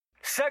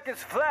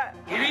Seconds flat.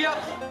 Giddy up.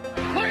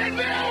 Look at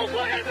Mills!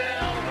 Look at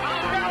Mills!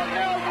 Outbound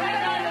Mills!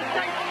 United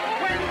States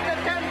wins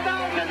the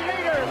 10,000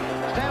 meters!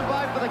 Stand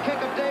by for the kick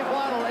of Dave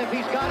Waddle. If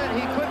he's got it,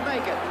 he could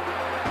make it.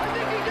 I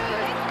think he did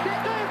it!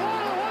 Dave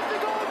Waddle wants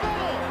the gold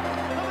medal!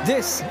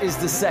 This is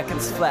the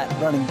Seconds Flat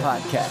Running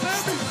Podcast.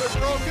 He's been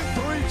broken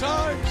 3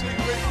 times. He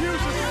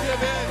refuses to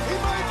give in. He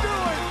might do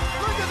it.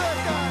 Look at that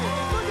guy.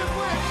 Look at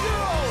Wayne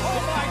Zero.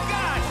 Oh, my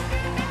gosh.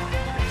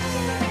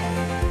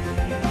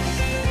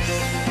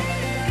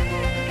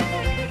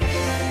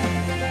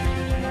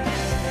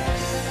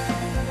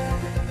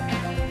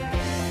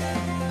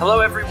 Hello,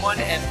 everyone,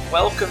 and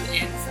welcome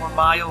in for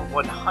mile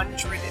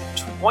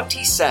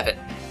 127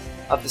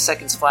 of the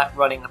Seconds Flat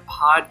Running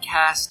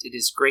Podcast. It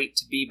is great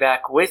to be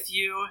back with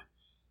you.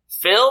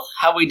 Phil,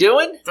 how we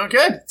doing? Doing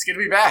good. It's good to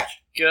be back.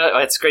 Good.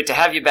 It's great to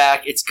have you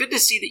back. It's good to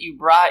see that you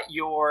brought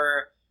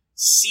your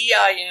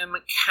CIM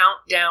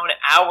countdown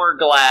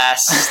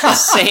hourglass, the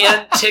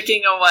sand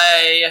ticking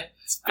away.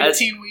 It's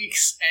 15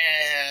 weeks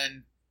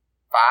and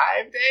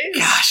 5 days?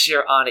 Gosh,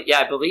 you're on it.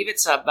 Yeah, I believe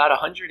it's about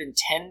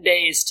 110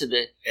 days to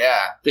the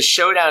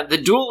showdown, the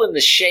duel in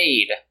the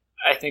shade,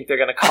 I think they're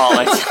going to call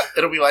it.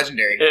 It'll be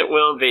legendary. It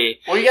will be.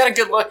 Well, you got a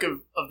good look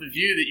of the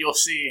view that you'll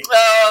see.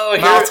 Oh,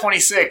 mile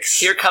 26.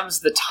 Here comes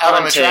the taunting. Out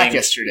on the track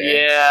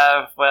yesterday.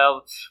 Yeah,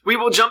 well, we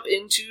will jump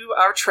into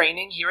our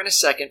training here in a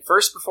second.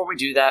 First, before we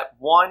do that,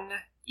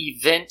 one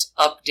event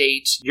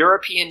update.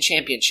 European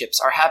Championships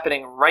are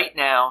happening right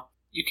now.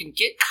 You can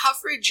get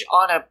coverage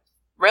on a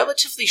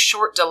relatively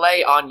short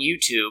delay on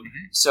YouTube.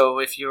 Mm-hmm. So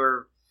if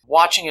you're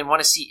watching and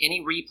want to see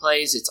any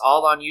replays, it's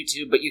all on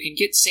YouTube, but you can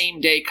get same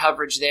day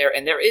coverage there,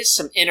 and there is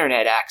some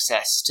internet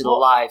access to the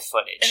live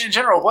footage. And in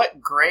general, what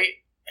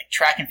great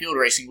track and field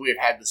racing we have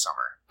had this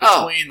summer.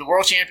 Between the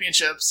World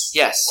Championships,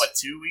 3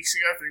 weeks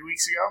ago?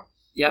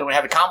 Yep. Then we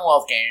had the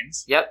Commonwealth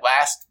Games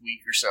last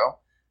week or so.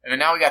 And then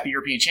now we got the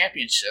European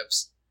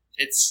Championships.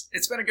 It's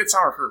been a good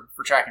summer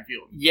for track and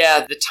field.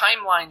 Yeah, the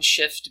timeline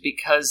shift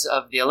because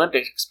of the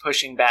Olympics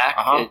pushing back.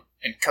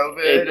 And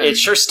COVID. It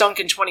sure stunk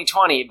in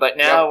 2020, but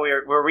now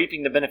we're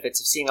reaping the benefits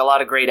of seeing a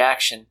lot of great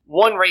action.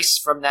 One race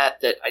from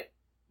that I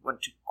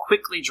want to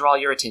quickly draw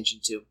your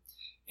attention to.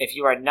 If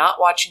you are not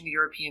watching the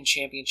European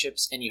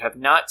Championships and you have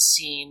not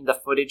seen the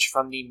footage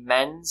from the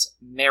men's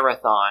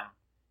marathon,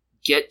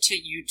 get to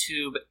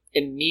YouTube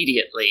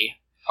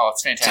immediately. Oh,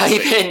 it's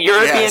fantastic. Type in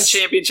European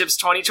Championships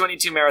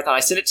 2022 Marathon. I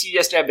sent it to you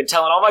yesterday. I've been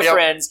telling all my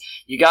friends,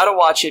 you got to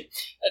watch it.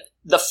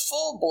 The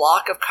full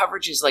block of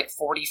coverage is like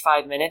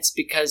 45 minutes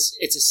because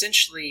it's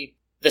essentially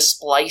the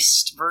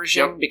spliced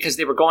version because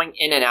they were going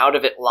in and out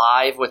of it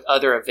live with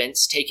other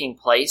events taking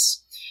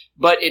place.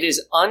 But it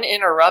is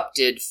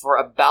uninterrupted for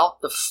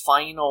about the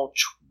final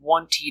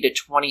 20 to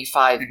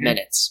 25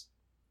 minutes.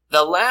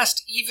 The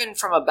last, even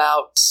from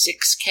about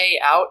 6K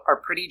out, are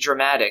pretty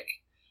dramatic.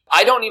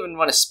 I don't even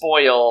want to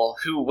spoil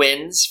who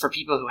wins for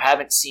people who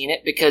haven't seen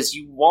it because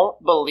you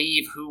won't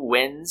believe who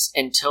wins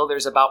until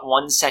there's about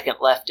 1 second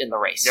left in the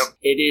race.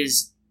 It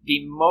is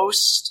the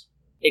most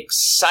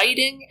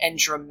exciting and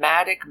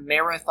dramatic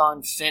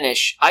marathon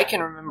finish I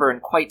can remember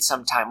in quite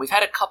some time. We've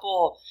had a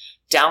couple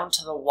down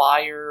to the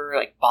wire,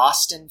 like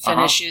Boston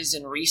finishes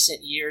in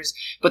recent years,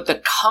 but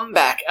the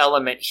comeback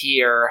element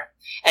here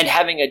and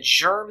having a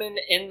German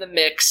in the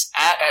mix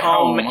at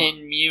home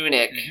in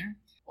Munich.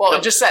 Well,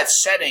 and just that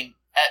setting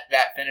at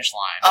that finish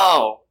line.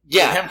 Oh,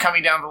 yeah. With him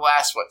coming down the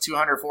last,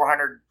 200,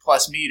 400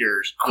 plus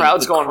meters.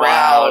 Crowd's going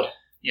wild.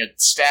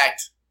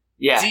 Stacked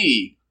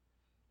deep.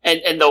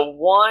 And the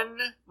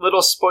one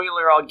little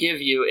spoiler I'll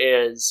give you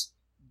is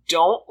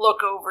don't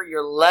look over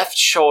your left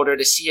shoulder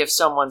to see if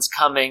someone's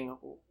coming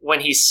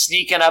when he's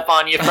sneaking up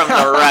on you from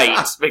the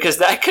right, because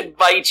that could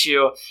bite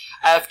you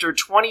after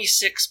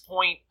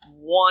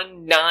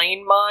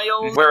 26.19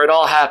 miles where it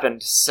all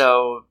happened.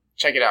 So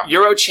check it out.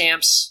 Euro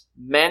Champs,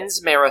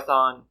 men's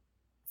marathon.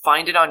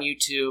 Find it on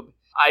YouTube.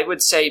 I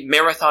would say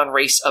marathon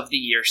race of the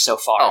year so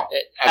far. Oh,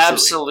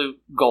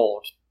 absolute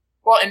gold.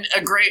 Well, and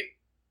a great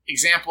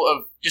example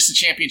of just a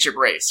championship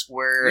race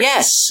where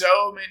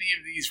so many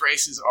of these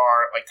races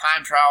are like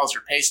time trials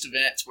or paced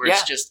events where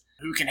it's just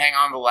who can hang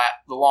on the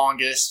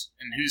longest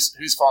and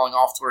who's falling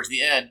off towards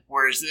the end,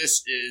 whereas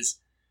this is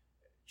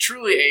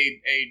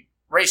truly a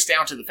race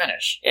down to the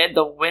finish. And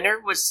the winner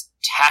was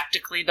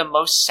tactically the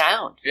most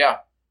sound.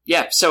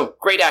 Yeah, so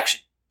great action.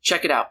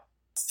 Check it out.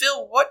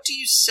 Phil, what do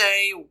you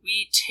say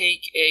we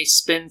take a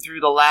spin through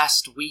the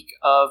last week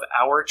of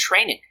our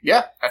training?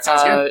 Yeah, that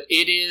sounds good.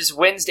 It is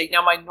Wednesday.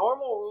 Now, my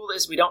normal rule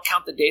is we don't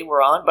count the day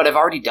we're on, but I've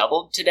already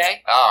doubled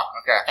today. Oh,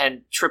 okay.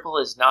 And triple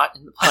is not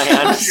in the plan.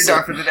 You're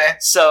done for the day?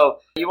 So,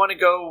 you want to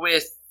go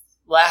with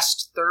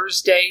last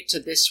Thursday to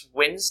this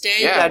Wednesday?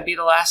 Yeah. That'd be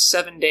the last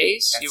 7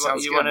 days? That you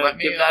sounds want good. to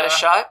give that a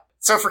shot?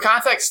 So for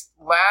context,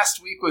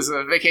 last week was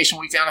a vacation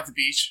week down at the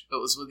beach. It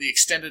was with the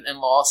extended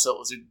in-law, so it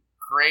was a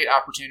great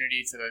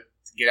opportunity to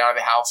get out of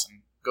the house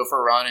and go for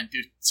a run and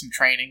do some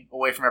training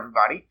away from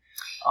everybody.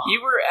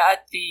 You were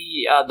at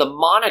the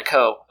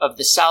Monaco of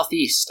the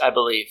Southeast, I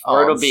believe,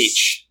 Myrtle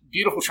Beach.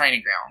 Beautiful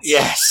training grounds.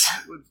 Yes.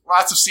 With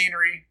lots of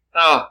scenery,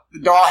 Oh. The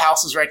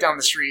dollhouse is right down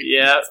the street.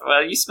 Yeah,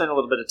 well, you spend a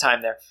little bit of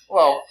time there.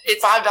 Well,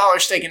 it's $5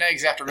 steak and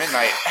eggs after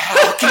midnight.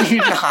 How can you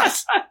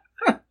not?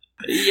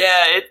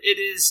 Yeah, it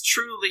is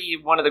truly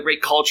one of the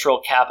great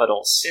cultural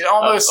capitals It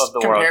almost of the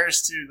world.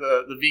 compares to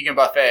the vegan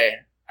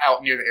buffet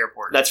out near the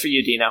airport. That's for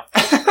you, Dino.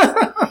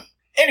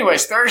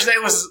 Anyways, Thursday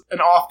was an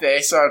off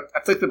day, so I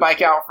took the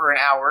bike out for an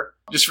hour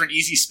just for an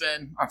easy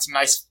spin on some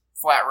nice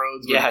flat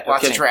roads with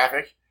lots of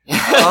traffic.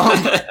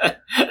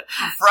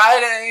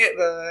 Friday,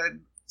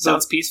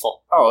 Sounds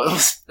peaceful. Oh,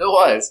 it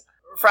was.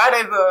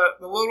 Friday, the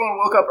little one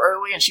woke up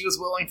early, and she was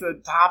willing to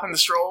hop in the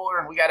stroller,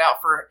 and we got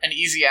out for an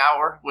easy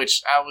hour,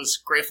 which I was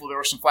grateful there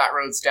were some flat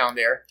roads down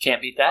there.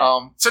 Can't beat that.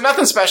 So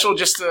nothing special,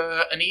 just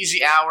an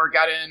easy hour.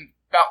 Got in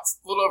about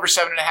a little over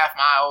 7.5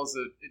 miles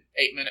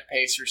at 8-minute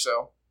pace or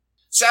so.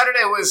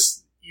 Saturday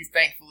was, you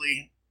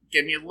thankfully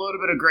gave me a little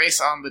bit of grace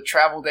on the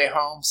travel day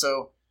home,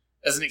 so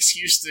as an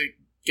excuse to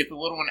get the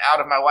little one out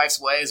of my wife's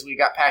way as we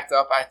got packed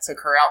up, I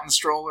took her out in the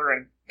stroller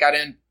and got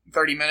in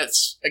 30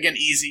 minutes, again,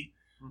 easy.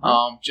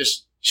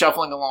 Just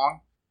shuffling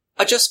along.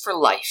 Adjust for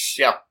life.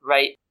 Yeah.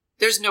 Right?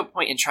 There's no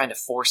point in trying to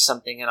force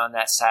something in on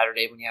that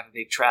Saturday when you have a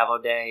big travel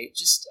day.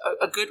 Just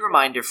a good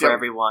reminder for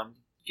everyone.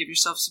 Give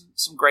yourself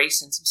some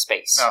grace and some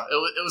space. No,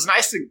 it was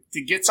nice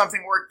to get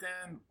something worked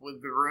in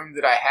with the room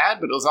that I had,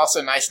 but it was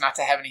also nice not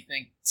to have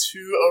anything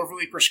too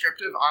overly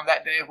prescriptive on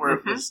that day where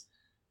it was,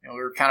 we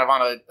were kind of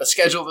on a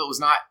schedule that was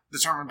not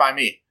determined by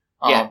me.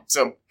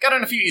 So got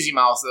in a few easy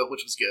miles though,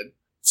 which was good.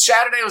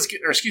 Sunday was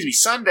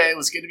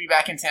good to be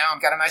back in town.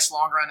 Got a nice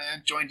long run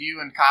in. Joined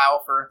you and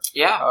Kyle for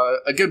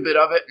a good bit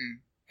of it and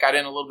got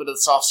in a little bit of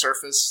the soft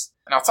surface.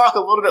 And I'll talk a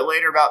little bit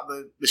later about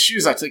the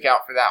shoes I took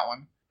out for that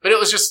one. But it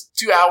was just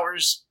 2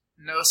 hours,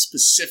 no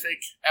specific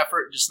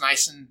effort, just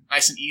nice and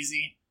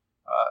easy.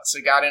 So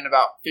got in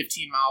about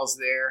 15 miles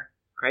there.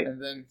 Great. And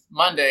then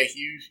Monday,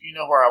 you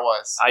know where I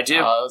was. I do.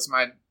 It was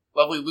my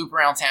lovely loop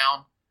around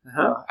town,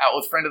 out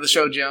with friend of the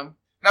show, Jim.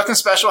 Nothing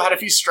special, had a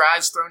few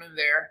strides thrown in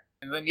there.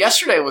 And then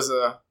yesterday was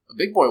a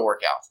big boy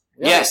workout.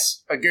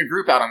 Yes. A good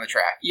group out on the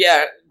track.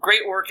 Yeah,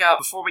 great workout.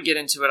 Before we get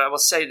into it, I will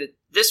say that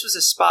this was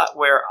a spot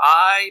where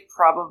I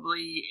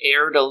probably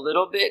erred a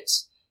little bit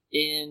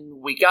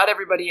we got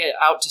everybody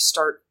out to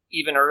start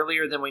even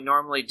earlier than we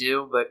normally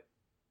do, but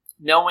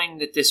knowing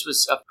that this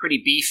was a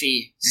pretty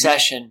beefy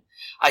session,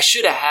 I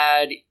should have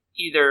had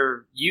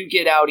either you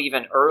get out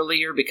even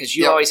earlier because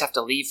you always have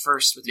to leave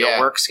first with your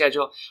work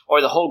schedule, or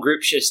the whole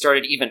group should have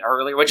started even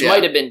earlier, which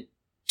might have been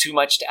too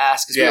much to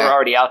ask because we were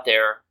already out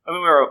there. I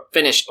mean, we were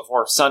finished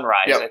before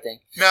sunrise, I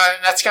think. No,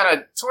 and that's kind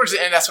of, towards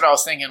the end, that's what I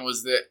was thinking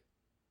was that,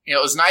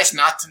 it was nice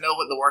not to know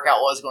what the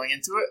workout was going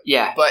into it.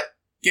 Yeah. But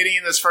getting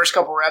in those first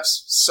couple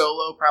reps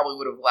solo probably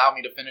would have allowed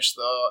me to finish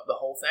the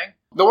whole thing.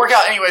 The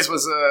workout, anyways,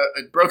 was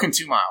a broken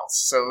 2 miles.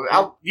 So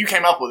you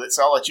came up with it,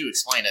 so I'll let you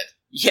explain it.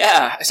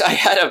 Yeah, so I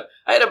had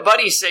a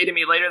buddy say to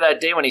me later that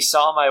day when he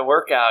saw my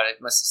workout,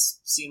 it must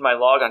have seen my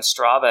log on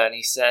Strava, and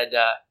he said,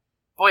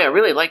 boy, I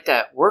really like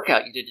that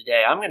workout you did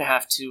today. I'm going to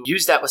have to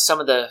use that with some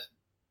of the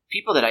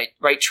people that I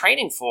write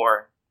training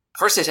for.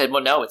 First I said,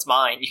 well, no, it's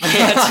mine. You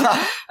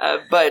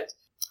can't. But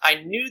I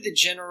knew the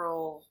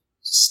general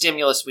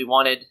stimulus we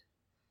wanted.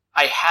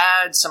 I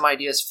had some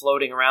ideas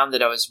floating around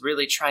that I was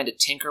really trying to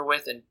tinker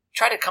with and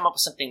try to come up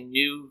with something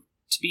new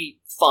to be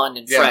fun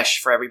and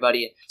fresh for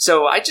everybody.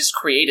 So I just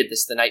created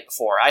this the night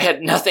before. I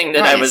had nothing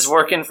that I was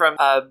working from,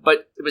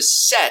 but it was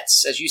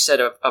sets, as you said,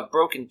 of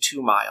broken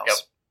 2 miles. Yep.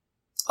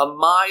 A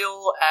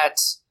mile at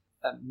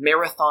a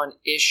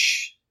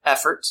marathon-ish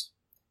effort,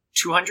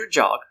 200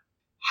 jog,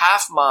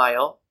 half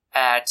mile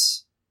at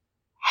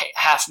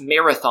half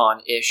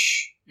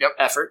marathon-ish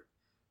effort,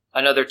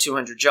 another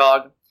 200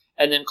 jog,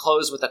 and then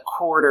close with a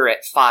quarter at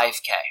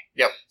 5K.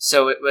 Yep.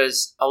 So it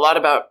was a lot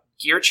about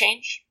gear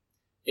change.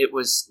 It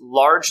was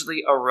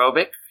largely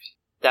aerobic.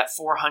 That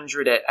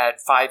 400 at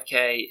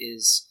 5K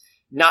is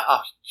not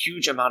a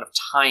huge amount of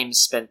time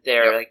spent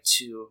there, like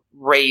to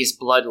raise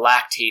blood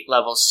lactate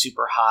levels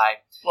super high.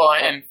 Well,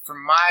 and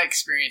from my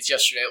experience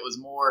yesterday, it was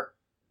more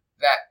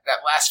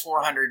that last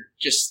 400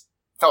 just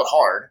felt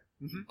hard,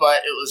 but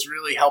it was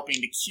really helping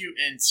to cue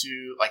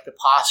into like the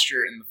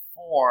posture and the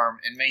form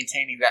and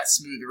maintaining that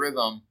smooth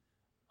rhythm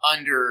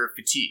under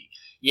fatigue.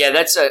 Yeah,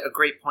 that's a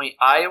great point.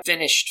 I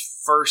finished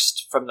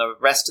first from the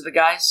rest of the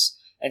guys,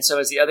 and so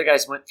as the other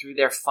guys went through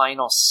their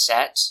final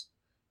set,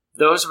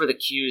 those were the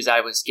cues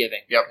I was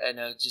giving. Yep. And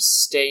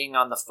just staying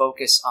on the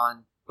focus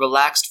on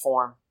relaxed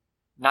form,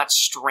 not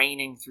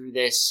straining through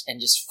this,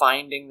 and just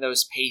finding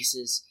those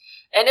paces.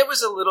 And it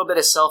was a little bit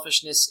of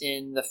selfishness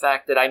in the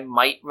fact that I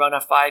might run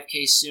a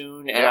 5K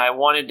soon, and I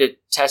wanted to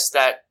test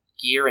that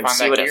gear and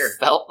see what it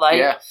felt like.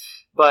 Yeah.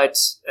 But,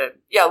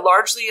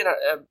 largely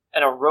an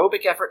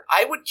aerobic effort.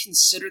 I would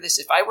consider this,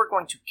 if I were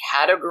going to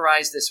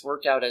categorize this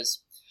workout as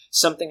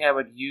something I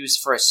would use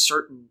for a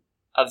certain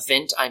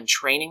event I'm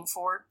training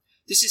for,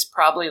 this is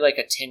probably like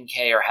a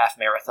 10K or half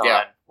marathon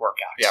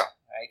workout. Yeah.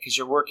 Right? Because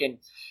you're working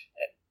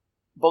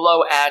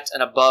below, at,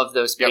 and above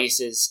those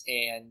paces,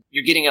 and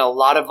you're getting a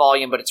lot of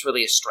volume, but it's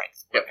really a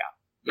strength workout.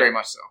 Very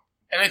much so.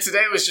 And then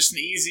today was just an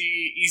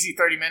easy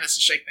 30 minutes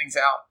to shake things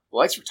out. The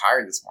legs were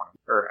tired this morning.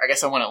 Or I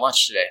guess I went at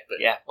lunch today, but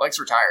yeah, legs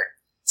were tired.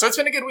 So it's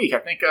been a good week. I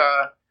think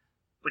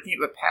looking at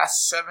the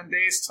past 7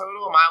 days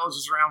total, mileage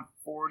was around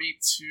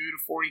 42 to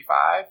 45.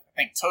 I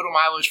think total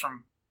mileage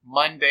from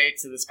Monday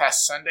to this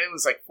past Sunday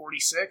was like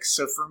 46.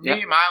 So for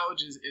me,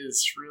 mileage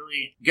is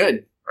really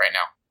good right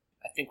now.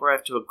 I think we're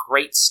off to a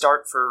great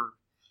start for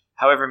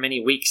however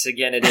many weeks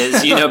again it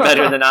is. You know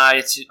better than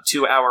I,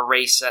 to our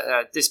race.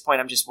 At this point,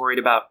 I'm just worried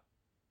about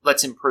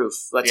let's improve.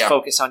 Let's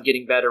focus on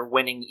getting better,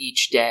 winning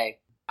each day.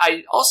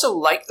 I also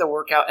like the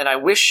workout, and I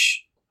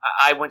wish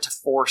I went to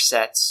 4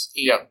 sets,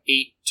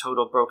 eight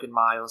total broken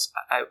miles.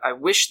 I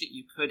wish that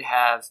you could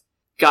have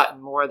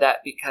gotten more of that,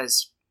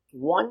 because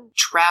one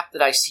trap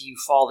that I see you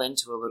fall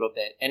into a little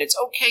bit, and it's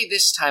okay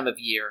this time of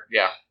year,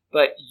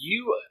 but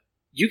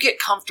you get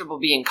comfortable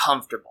being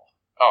comfortable.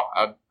 Oh,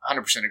 I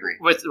 100% agree.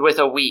 With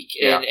a week.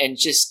 And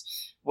just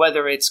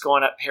whether it's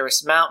going up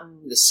Paris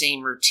Mountain, the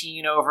same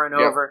routine over and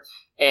over,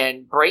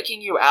 and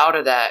breaking you out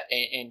of that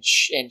and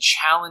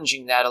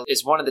challenging that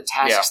is one of the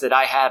tasks that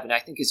I have, and I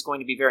think is going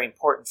to be very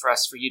important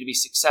for you to be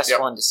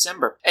successful in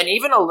December. And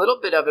even a little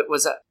bit of it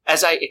was,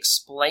 as I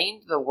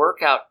explained the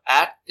workout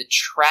at the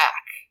track,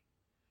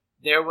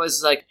 there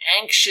was like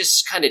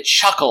anxious kind of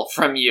chuckle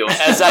from you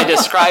as I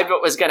described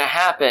what was going to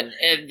happen,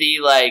 and the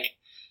like,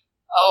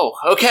 oh,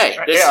 okay,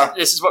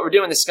 this is what we're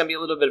doing. This is going to be a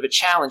little bit of a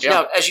challenge.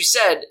 Now, as you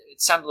said,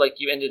 it sounded like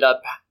you ended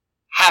up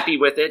happy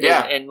with it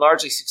and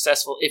largely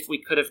successful if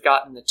we could have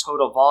gotten the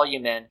total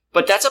volume in.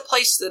 But that's a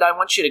place that I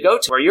want you to go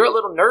to where you're a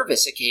little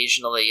nervous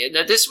occasionally.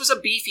 And this was a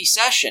beefy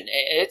session.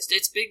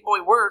 It's big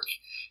boy work,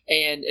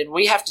 and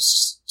we have to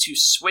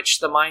switch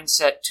the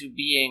mindset to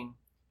being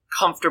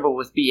comfortable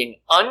with being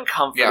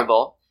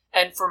uncomfortable.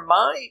 And from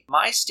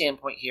my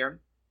standpoint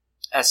here,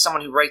 as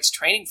someone who writes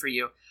training for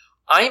you,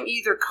 I'm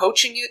either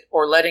coaching it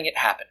or letting it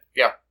happen.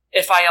 Yeah.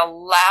 If I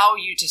allow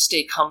you to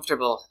stay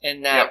comfortable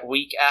in that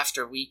week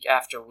after week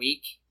after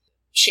week,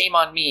 shame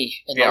on me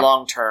in the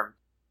long term.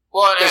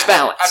 Well, there's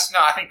balance.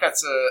 I think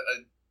that's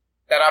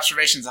that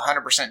observation is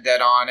 100%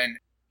 dead on. And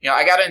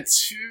I got in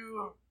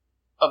 2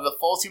 of the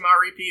full 2-mile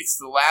repeats.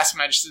 The last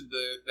one I just did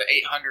the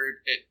 800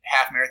 at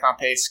half marathon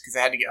pace because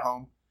I had to get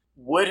home.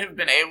 Would have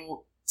been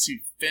able to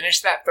finish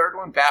that third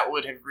one. That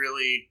would have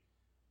really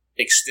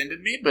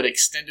extended me, but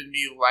extended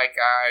me like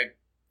I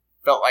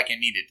felt like I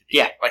needed to be.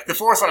 Yeah. Like the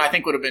 4th one I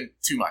think would have been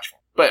too much for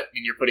me. But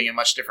you're putting in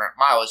much different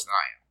mileage than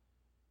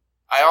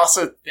I am. I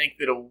also think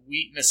that a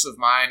weakness of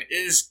mine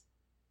is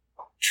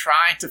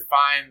trying to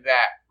find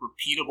that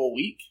repeatable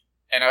week.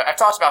 And I've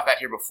talked about that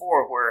here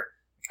before, where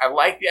I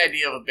like the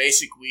idea of a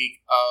basic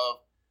week of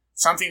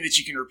something that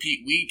you can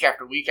repeat week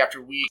after week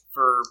after week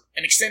for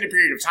an extended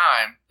period of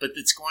time, but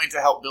that's going to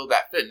help build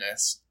that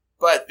fitness.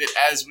 But that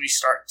as we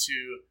start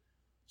to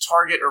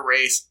target a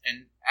race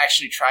and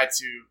actually try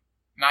to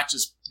not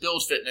just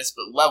build fitness,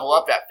 but level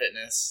up that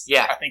fitness.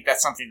 Yeah, I think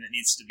that's something that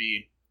needs to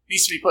be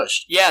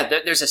pushed. Yeah,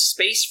 there's a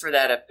space for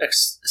that,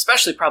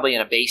 especially probably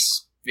in a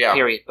base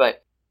period.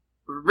 But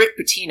Rick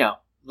Pitino,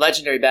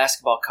 legendary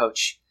basketball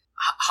coach,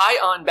 high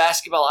on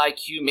basketball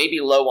IQ, maybe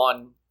low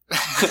on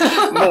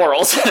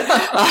morals.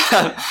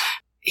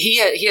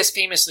 He has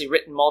famously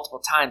written multiple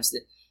times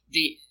that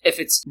the if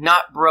it's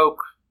not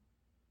broke,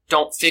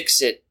 don't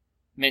fix it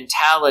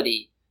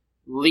mentality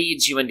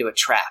leads you into a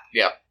trap.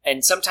 Yeah.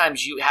 And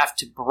sometimes you have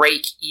to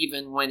break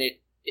even when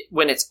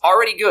it's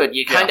already good.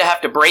 You kind of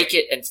have to break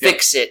it and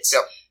fix it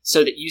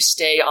so that you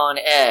stay on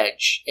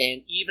edge.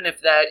 And even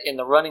if that in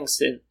the running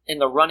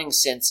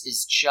sense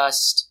is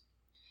just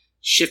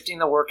shifting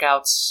the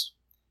workouts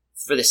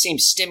for the same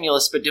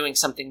stimulus but doing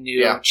something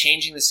new,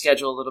 changing the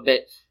schedule a little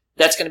bit,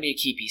 that's going to be a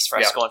key piece for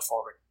us going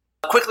forward.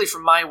 Quickly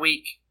from my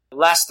week,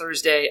 last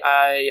Thursday,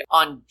 I,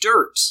 on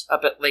dirt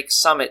up at Lake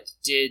Summit,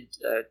 did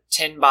a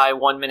 10 by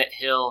 1 minute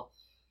hill.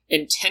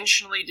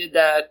 Intentionally did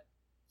that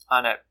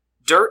on a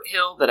dirt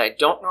hill that I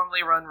don't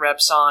normally run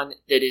reps on,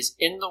 that is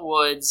in the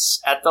woods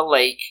at the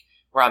lake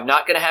where I'm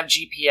not going to have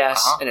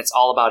GPS, and it's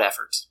all about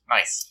effort.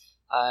 Nice.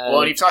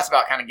 Well, you've talked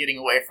about kind of getting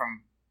away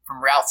from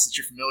routes that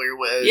you're familiar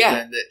with. Yeah.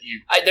 And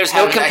that there's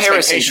no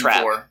comparison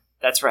trap.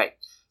 That's right.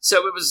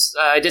 So it was,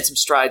 I did some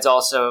strides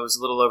also. It was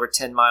a little over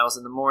 10 miles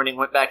in the morning,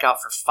 went back out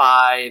for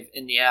 5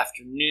 in the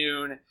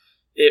afternoon.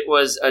 It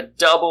was a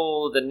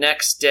double the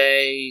next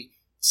day,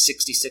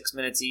 66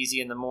 minutes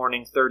easy in the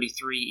morning,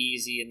 33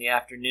 easy in the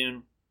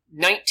afternoon.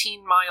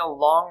 19-mile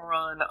long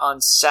run on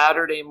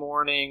Saturday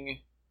morning.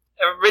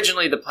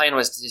 Originally, the plan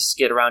was to just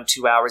get around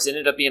 2 hours. It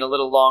ended up being a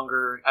little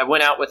longer. I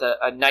went out with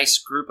a nice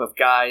group of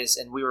guys,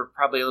 and we were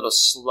probably a little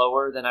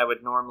slower than I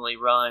would normally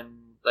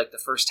run, like the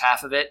first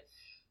half of it.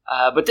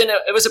 But then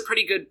it was a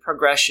pretty good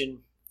progression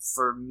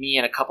for me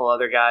and a couple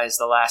other guys.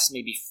 The last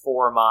maybe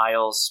 4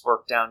 miles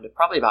worked down to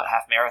probably about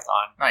half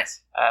marathon.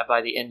 Nice.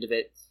 By the end of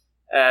it.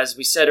 As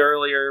we said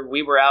earlier,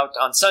 we were out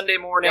on Sunday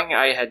morning. Yep.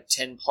 I had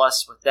 10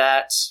 plus with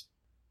that.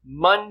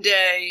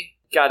 Monday,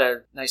 got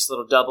a nice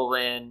little double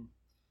in,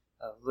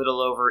 a little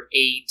over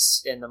 8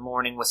 in the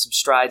morning with some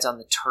strides on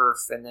the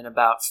turf, and then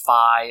about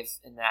 5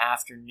 in the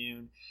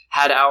afternoon.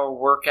 Had our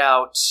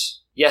workout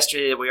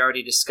yesterday that we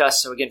already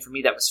discussed. So again, for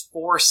me, that was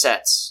 4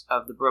 sets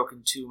of the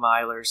broken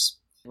 2-milers.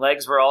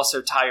 Legs were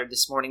also tired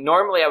this morning.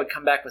 Normally, I would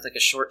come back with like a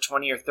short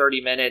 20 or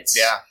 30 minutes.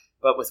 Yeah.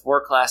 But with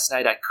work last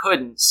night, I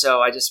couldn't.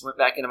 So I just went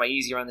back into my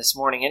easy run this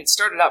morning. And it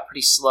started out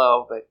pretty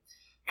slow, but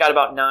got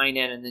about 9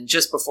 in. And then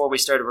just before we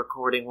started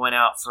recording, went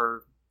out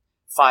for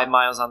 5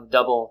 miles on the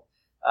double.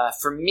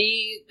 For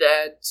me,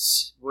 that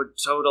would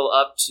total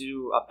up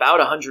to about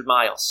 100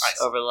 miles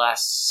over the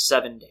last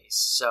 7 days.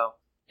 So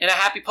in a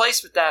happy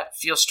place with that.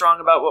 Feel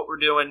strong about what we're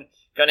doing.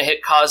 Going to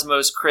hit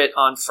Cosmo's Crit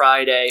on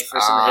Friday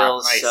for some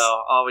hills, nice.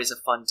 So always a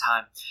fun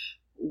time.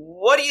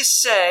 What do you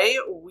say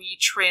we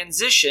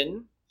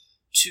transition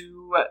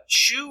to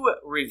shoe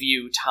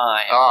review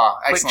time?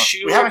 Excellent.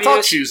 We haven't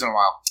talked shoes in a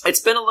while. It's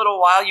been a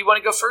little while. You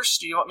want to go first?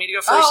 Do you want me to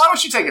go first? Why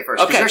don't you take it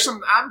first? Okay.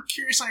 I'm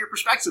curious on your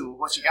perspective of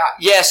what you got.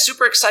 Yeah,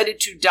 super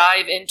excited to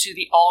dive into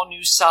the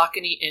all-new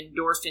Saucony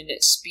Endorphin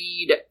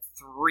Speed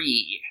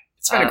 3.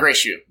 It's been a great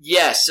shoe.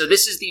 Yes, so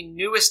this is the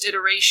newest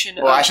iteration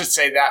Well, I should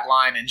say that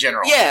line in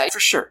general. Yeah, for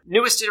sure.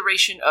 Newest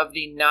iteration of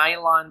the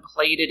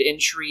nylon-plated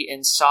entry in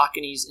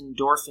Saucony's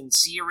Endorphin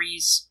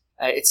series.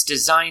 It's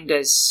designed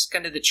as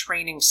kind of the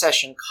training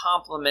session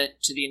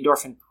complement to the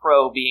Endorphin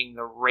Pro being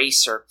the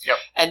racer. Yep.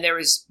 And there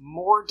is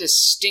more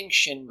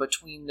distinction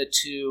between the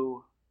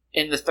two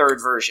in the third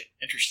version.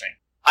 Interesting.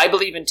 I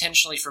believe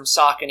intentionally from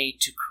Saucony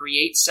to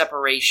create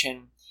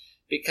separation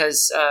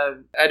because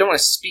I don't want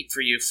to speak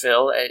for you,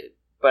 Phil,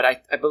 but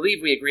I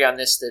believe we agree on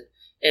this, that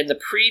in the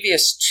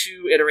previous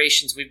 2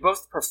 iterations, we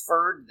both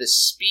preferred the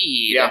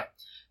Speed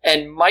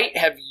and might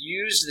have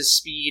used the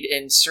Speed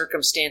in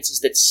circumstances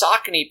that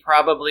Saucony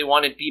probably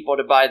wanted people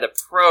to buy the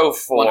Pro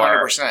for.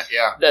 100%,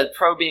 yeah. The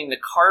Pro being the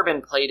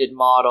carbon-plated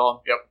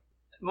model. Yep.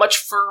 Much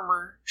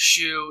firmer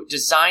shoe,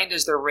 designed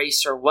as their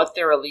racer, what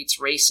their elites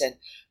race in.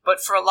 But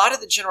for a lot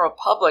of the general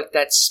public,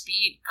 that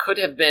Speed could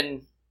have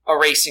been a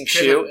racing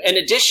shoe in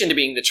addition to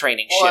being the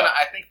training shoe. Well, and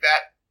I think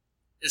that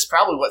is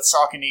probably what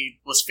Saucony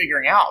was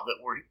figuring out, that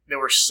there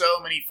were so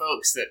many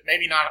folks that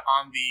maybe not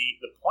on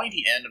the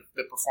pointy end of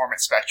the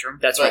performance spectrum,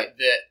 but that,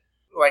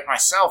 like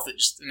myself, that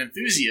just an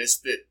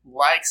enthusiast that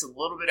likes a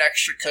little bit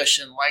extra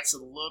cushion, likes a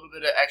little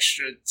bit of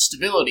extra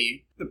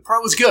stability. The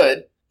Pro is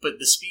good, but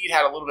the Speed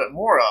had a little bit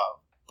more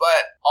of.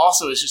 But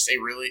also it's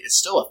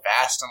still a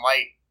fast and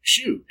light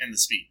shoe in the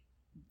Speed.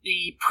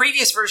 The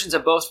previous versions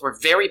of both were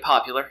very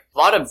popular. A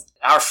lot of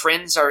our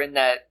friends are in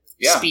that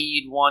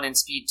Speed 1 and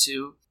Speed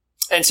 2.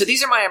 And so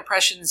these are my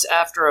impressions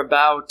after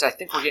about, I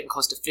think we're getting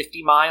close to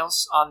 50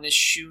 miles on this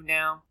shoe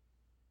now.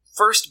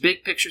 First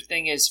big picture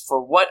thing is, for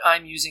what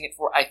I'm using it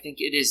for, I think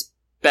it is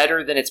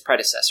better than its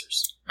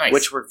predecessors,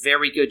 which were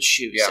very good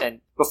shoes. Yeah.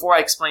 And before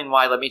I explain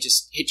why, let me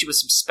just hit you with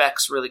some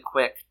specs really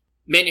quick.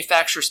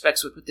 Manufacturer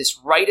specs would put this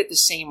right at the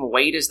same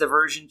weight as the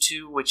version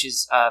 2, which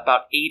is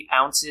about 8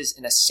 ounces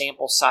in a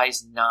sample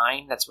size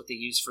 9. That's what they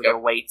use for their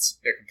weights.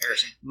 Their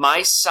comparison.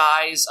 My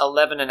size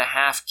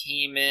 11.5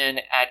 came in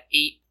at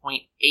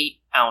 8.8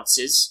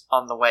 ounces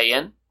on the way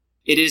in.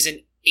 It is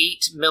an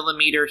 8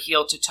 millimeter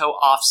heel to toe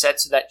offset,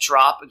 so that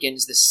drop again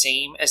is the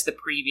same as the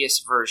previous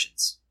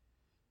versions.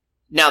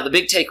 Now, the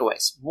big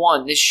takeaways.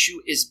 1, this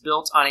shoe is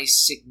built on a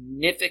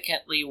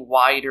significantly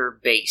wider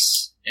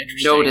base.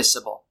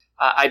 Noticeable.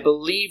 I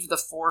believe the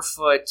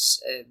forefoot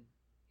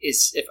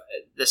is, if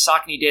the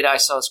Saucony data I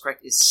saw is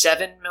correct, is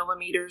 7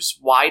 millimeters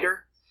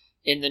wider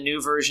in the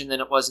new version than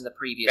it was in the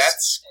previous.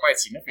 That's quite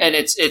significant. And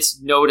it's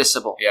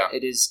noticeable. Yeah.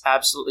 It is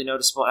absolutely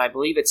noticeable. And I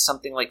believe it's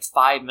something like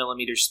 5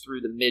 millimeters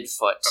through the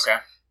midfoot. Okay.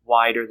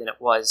 Wider than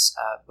it was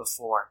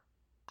before.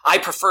 I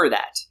prefer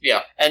that.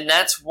 Yeah. And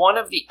that's one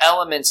of the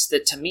elements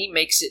that to me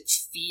makes it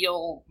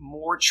feel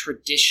more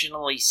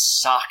traditionally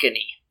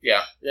Saucony.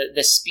 Yeah.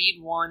 The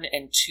Speed 1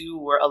 and 2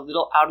 were a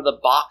little out of the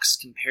box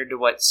compared to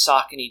what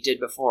Saucony did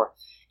before.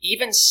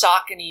 Even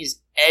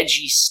Saucony's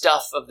edgy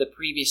stuff of the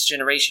previous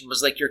generation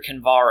was like your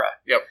Kinvara.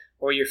 Yep.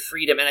 Or your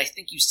Freedom. And I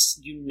think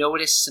you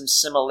notice some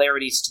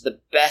similarities to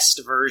the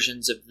best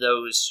versions of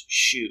those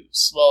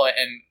shoes. Well,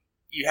 and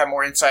you have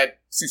more insight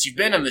since you've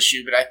been in the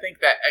shoe, but I think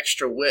that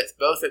extra width,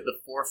 both at the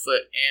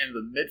forefoot and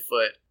the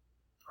midfoot,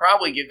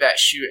 probably give that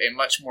shoe a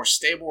much more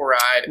stable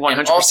ride 100%.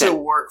 And also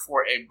work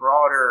for a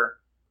broader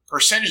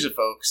percentage of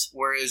folks,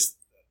 whereas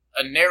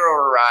a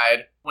narrower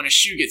ride, when a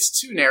shoe gets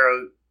too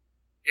narrow,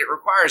 it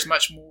requires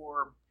much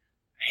more,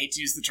 I hate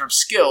to use the term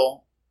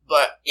skill,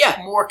 but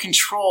more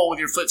control with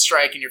your foot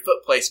strike and your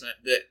foot placement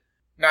that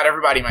not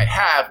everybody might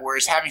have,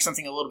 whereas having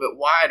something a little bit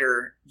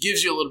wider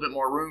gives you a little bit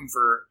more room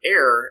for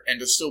error and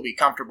to still be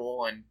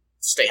comfortable and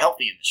stay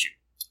healthy in the shoe.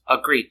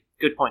 Agreed.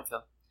 Good point,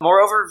 Phil.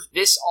 Moreover,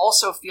 this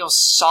also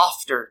feels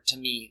softer to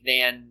me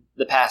than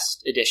the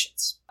past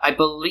editions. I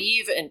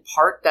believe in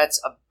part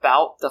that's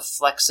about the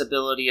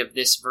flexibility of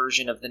this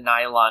version of the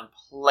nylon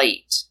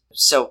plate.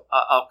 So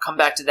I'll come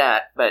back to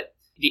that, but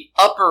the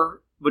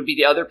upper would be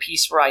the other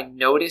piece where I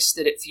notice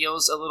that it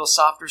feels a little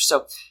softer.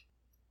 So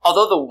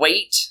although the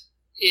weight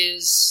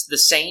is the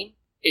same,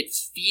 it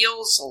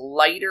feels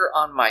lighter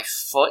on my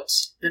foot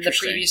than the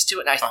previous two,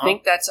 and I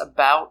think that's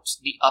about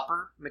the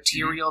upper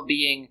material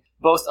being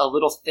both a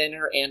little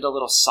thinner and a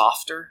little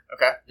softer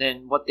Okay.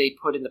 than what they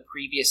put in the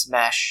previous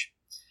mesh.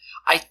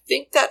 I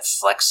think that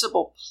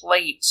flexible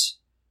plate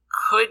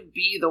could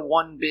be the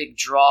one big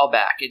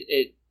drawback.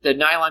 The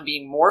nylon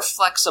being more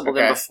flexible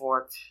than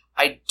before,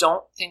 I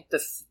don't think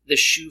the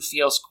shoe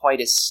feels quite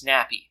as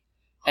snappy.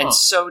 And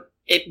so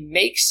it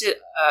makes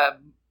it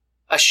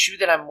a shoe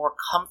that I'm more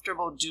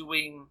comfortable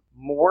doing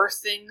more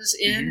things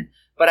in,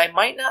 but I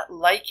might not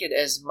like it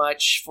as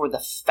much for the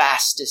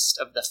fastest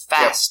of the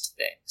fast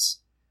things.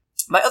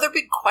 My other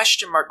big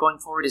question mark going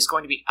forward is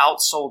going to be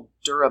outsole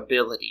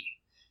durability.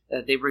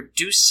 They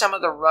reduced some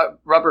of the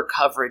rubber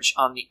coverage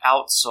on the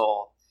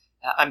outsole.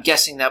 I'm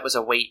guessing that was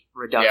a weight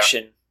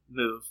reduction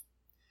move.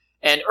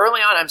 And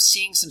early on, I'm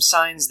seeing some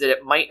signs that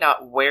it might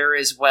not wear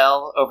as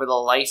well over the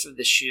life of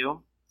the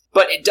shoe,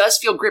 but it does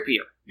feel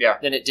grippier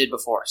than it did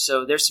before.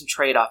 So there's some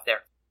trade-off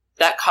there.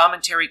 That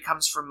commentary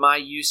comes from my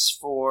use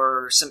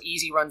for some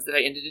easy runs that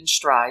I ended in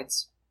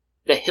strides.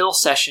 The hill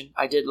session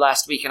I did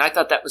last week, and I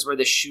thought that was where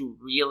the shoe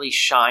really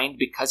shined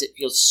because it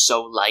feels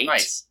so light.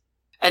 Nice.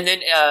 And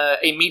then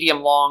a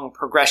medium-long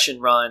progression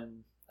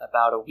run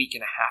about a week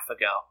and a half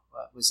ago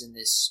was in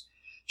this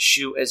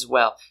shoe as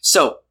well.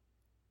 So,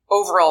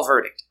 overall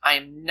verdict. I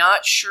am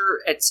not sure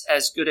it's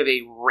as good of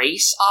a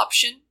race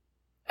option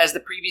as the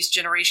previous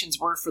generations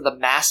were for the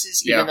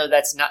masses, even though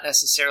that's not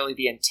necessarily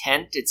the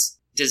intent. It's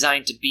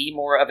designed to be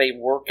more of a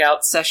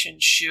workout session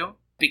shoe.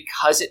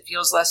 Because it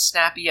feels less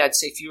snappy, I'd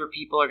say fewer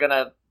people are going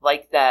to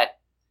like that.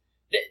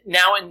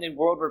 Now in the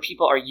world where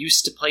people are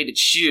used to plated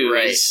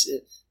shoes,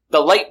 the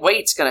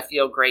lightweight's going to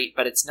feel great,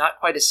 but it's not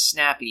quite as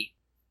snappy.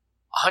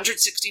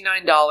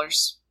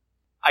 $169.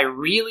 I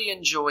really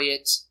enjoy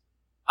it.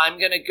 I'm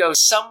going to go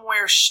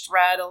somewhere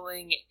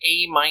straddling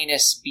A-,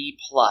 B+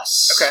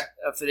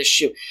 for this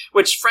shoe,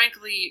 which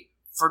frankly,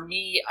 for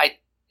me,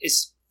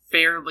 is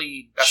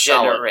fairly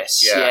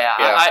generous.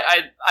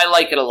 I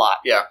like it a lot.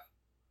 Yeah.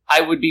 I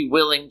would be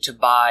willing to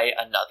buy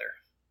another.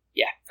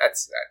 Yeah. I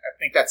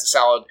think that's a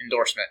solid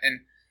endorsement.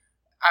 And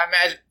I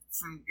imagine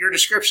from your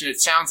description,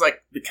 it sounds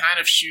like the kind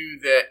of shoe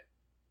that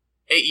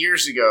 8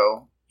 years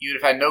ago, you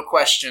would have had no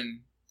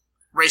question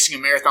racing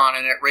a marathon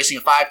in it, racing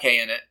a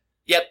 5K in it.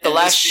 Yep, the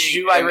last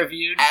shoe I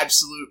reviewed.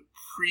 Absolute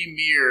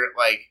premier,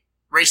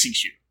 racing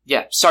shoe.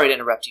 Yeah, sorry to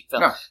interrupt you, Phil.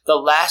 No. The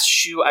last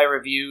shoe I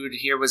reviewed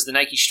here was the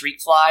Nike Street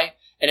Fly,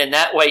 and in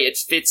that way it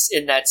fits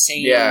in that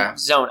same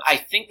zone. I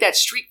think that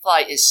Street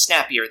Fly is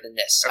snappier than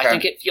this. Okay. I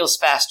think it feels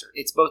faster.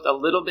 It's both a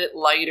little bit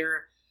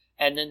lighter,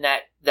 and then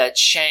that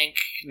shank,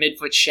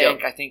 midfoot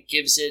shank, I think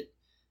gives it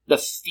the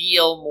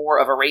feel more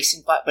of a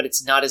racing flat, but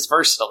it's not as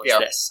versatile as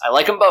this. I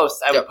like them both.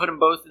 I would put them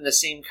both in the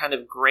same kind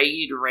of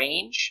grade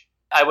range.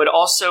 I would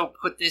also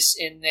put this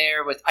in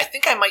there with, I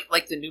think I might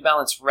like the New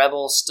Balance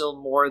Rebel still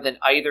more than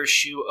either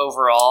shoe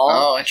overall.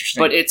 Oh,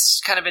 interesting. But it's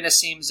kind of in the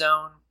same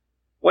zone.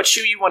 What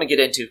shoe you want to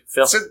get into,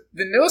 Phil? So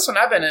the newest one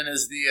I've been in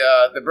is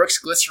the Brooks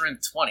Glycerin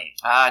 20.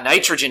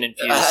 Nitrogen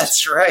infused.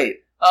 That's right.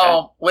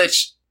 Okay.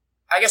 Which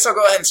I guess I'll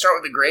go ahead and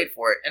start with the grade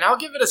for it, and I'll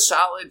give it a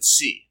solid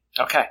C.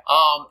 Okay.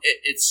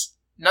 It's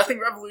nothing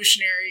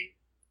revolutionary.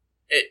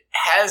 It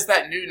has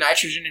that new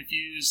nitrogen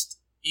infused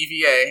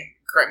EVA.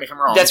 Correct me if I'm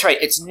wrong. That's right.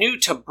 It's new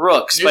to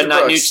Brooks, but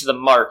not new to the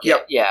market.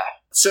 Yep. Yeah.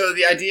 So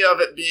the idea of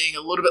it being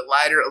a little bit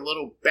lighter, a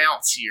little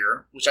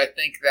bouncier, which I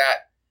think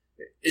that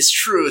is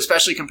true,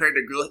 especially compared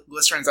to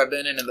glycerins I've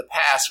been in the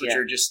past, which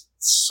are just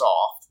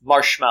soft.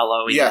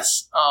 Marshmallow.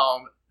 Yes.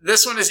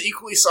 This one is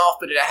equally soft,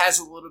 but it has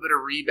a little bit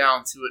of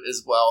rebound to it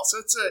as well. So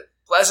it's a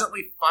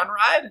pleasantly fun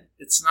ride.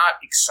 It's not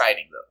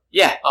exciting, though.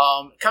 Yeah.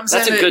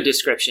 That's a good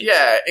description.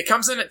 Yeah. It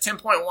comes in at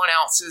 10.1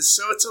 ounces,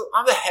 so it's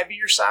on the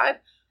heavier side.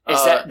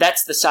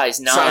 That's the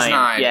size 9. Size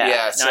 9,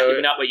 yeah.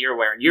 Not what you're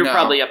wearing. You're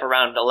probably up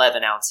around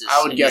 11 ounces.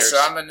 I would guess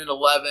so. I'm in an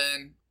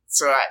 11.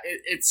 So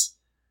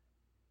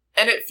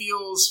it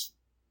feels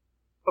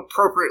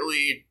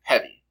appropriately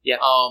heavy. Yeah.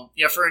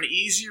 For an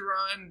easy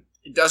run,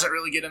 it doesn't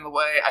really get in the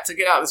way. I took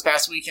it out this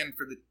past weekend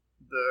for the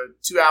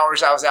 2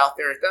 hours I was out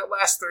there. That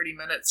last 30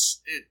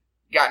 minutes, it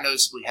got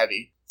noticeably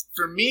heavy.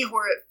 For me,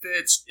 where it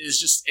fits is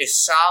just a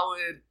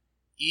solid,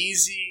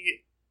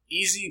 easy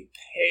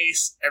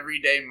pace,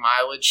 everyday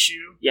mileage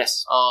shoe.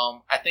 Yes.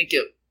 I think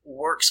it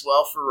works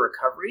well for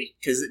recovery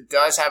because it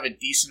does have a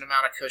decent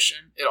amount of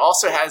cushion. It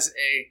also has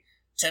a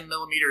 10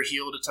 millimeter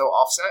heel to toe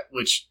offset,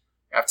 which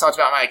I've talked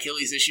about my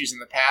Achilles issues in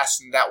the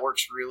past, and that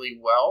works really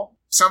well.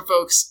 Some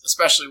folks,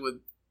 especially with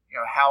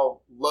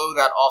how low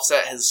that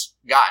offset has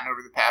gotten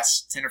over the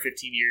past 10 or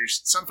 15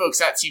 years, some folks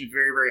that seems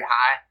very, very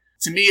high.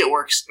 To me, it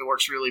works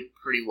really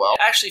pretty well.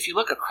 Actually, if you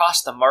look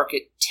across the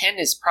market, 10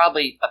 is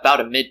probably about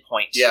a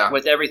midpoint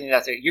with everything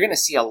out there. You're going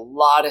to see a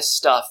lot of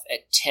stuff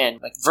at 10,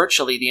 like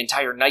virtually the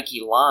entire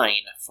Nike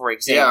line, for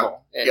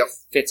example. It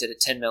fits at a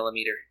 10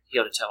 millimeter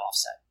heel to toe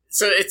offset.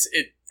 So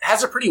it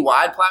has a pretty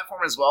wide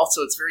platform as well,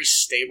 so it's very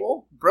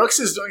stable. Brooks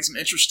is doing some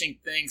interesting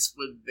things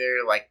with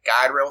their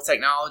guide rail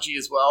technology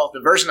as well.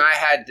 The version I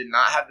had did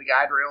not have the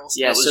guide rails.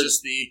 Yeah, it was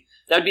just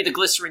that would be the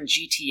Glycerin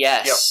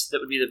GTS.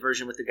 That would be the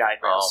version with the guide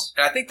rails.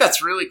 And I think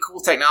that's really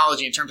cool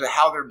technology in terms of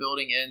how they're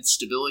building in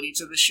stability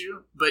to the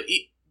shoe. But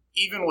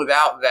even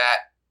without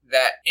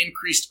that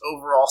increased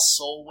overall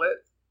sole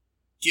width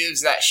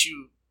gives that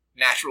shoe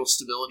natural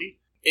stability.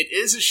 It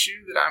is a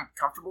shoe that I'm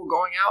comfortable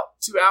going out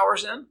 2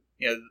 hours in.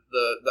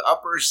 The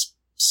upper's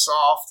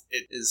soft.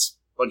 It is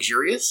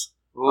luxurious.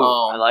 Ooh,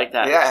 I like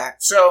that. Yeah.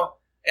 So,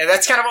 and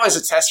that's kind of always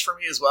a test for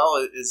me as well.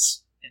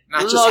 Is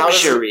not just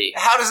luxury.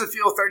 How does it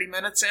feel 30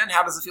 minutes in?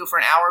 How does it feel for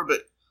an hour?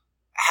 But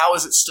how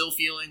is it still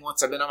feeling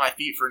once I've been on my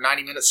feet for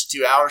 90 minutes to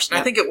 2 hours? And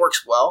I think it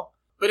works well.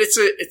 But it's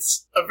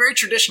a very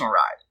traditional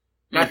ride.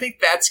 And I think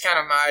that's kind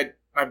of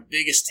my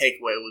biggest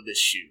takeaway with this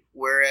shoe.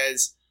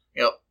 Whereas,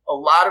 a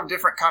lot of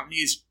different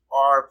companies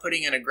are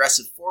putting in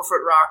aggressive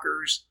forefoot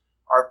rockers,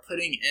 are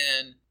putting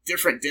in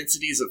different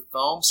densities of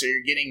foam, so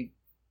you're getting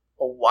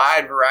a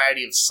wide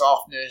variety of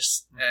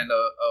softness and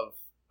of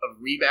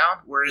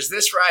rebound, whereas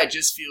this ride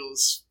just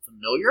feels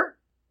familiar.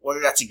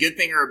 Whether that's a good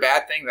thing or a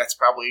bad thing, that's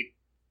probably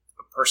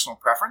a personal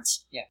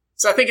preference. Yeah.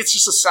 So I think it's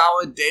just a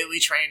solid daily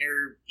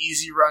trainer,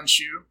 easy run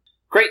shoe.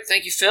 Great,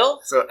 thank you, Phil.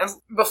 So, and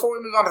before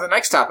we move on to the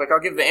next topic, I'll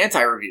give the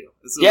anti-review.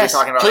 This is what Yes, we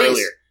were talking about please.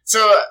 earlier.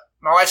 So,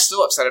 my wife's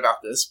still upset about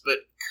this, but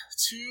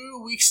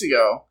 2 weeks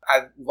ago,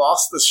 I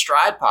lost the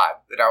Stride Pod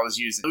that I was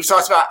using. We've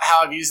talked about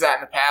how I've used that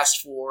in the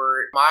past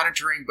for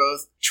monitoring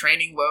both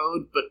training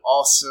load, but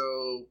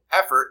also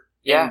effort.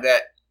 Yeah. And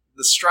that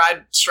the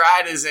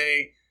Stride is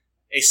a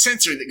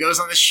sensor that goes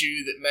on the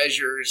shoe that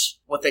measures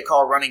what they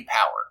call running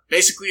power.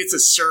 Basically, it's a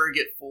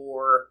surrogate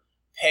for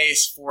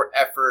pace, for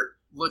effort,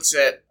 looks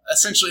at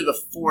essentially the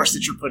force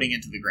that you're putting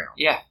into the ground.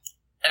 Yeah.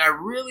 And I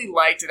really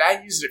liked it.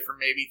 I used it for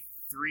maybe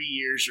 3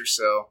 years or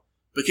so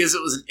because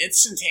it was an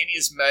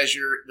instantaneous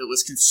measure that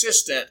was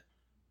consistent,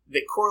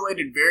 that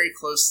correlated very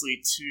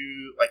closely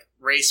to like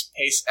race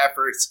pace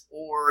efforts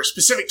or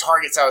specific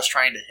targets I was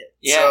trying to hit.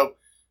 Yeah.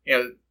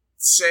 So,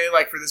 say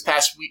like for this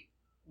past week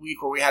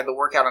where we had the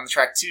workout on the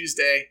track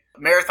Tuesday,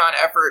 marathon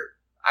effort,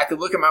 I could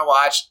look at my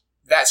watch.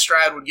 That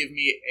Stride would give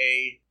me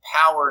a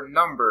power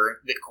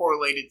number that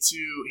correlated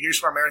to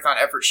here's where marathon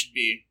effort should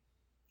be.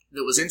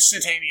 That was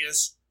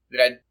instantaneous,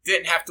 that I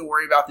didn't have to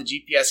worry about the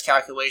GPS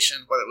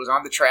calculation, whether it was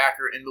on the track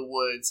or in the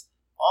woods.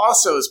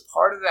 Also, as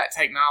part of that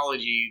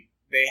technology,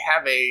 they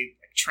have a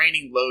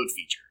training load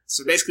feature.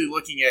 So basically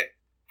looking at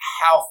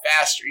how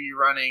fast are you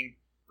running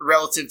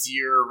relative to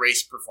your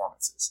race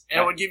performances. And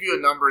it would give you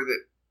a number that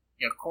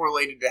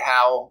correlated to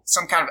how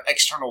some kind of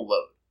external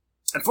load.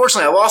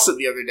 Unfortunately, I lost it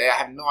the other day. I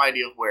have no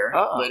idea where,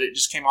 but it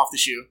just came off the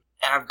shoe.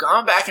 And I've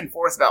gone back and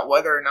forth about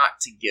whether or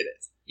not to get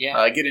it.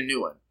 Yeah. Get a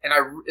new one. And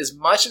as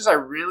much as I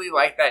really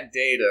like that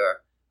data,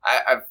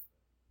 I've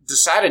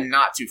decided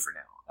not to for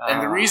now.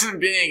 And the reason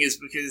being is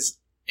because,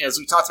 as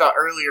we talked about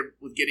earlier,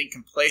 with getting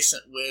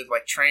complacent with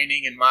like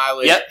training and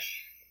mileage,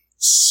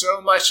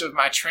 so much of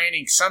my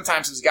training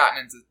sometimes has gotten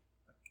into,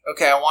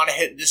 okay, I want to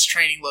hit this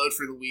training load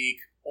for the week,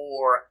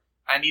 or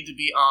I need to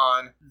be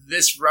on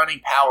this running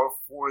power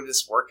for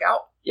this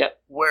workout. Yep.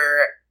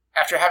 Where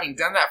after having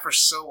done that for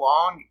so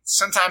long,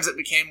 sometimes it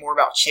became more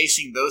about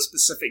chasing those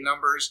specific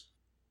numbers.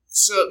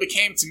 So it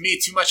became, to me,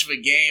 too much of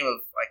a game of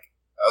like,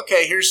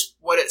 okay, here's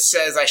what it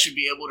says I should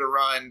be able to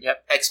run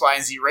X, Y,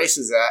 and Z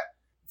races at.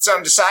 So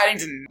I'm deciding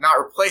to not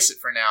replace it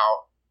for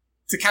now,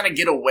 to kind of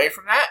get away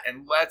from that,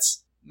 and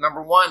let's,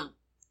 number one,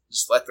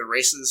 just let the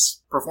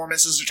races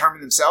performances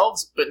determine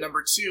themselves. But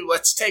number two,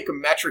 let's take a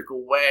metric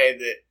away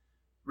that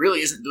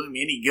really isn't doing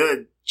me any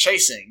good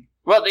chasing.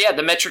 Well, yeah,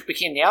 the metric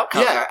became the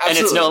outcome. Yeah, absolutely.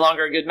 And it's no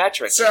longer a good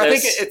metric. So I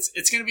think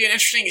it's going to be an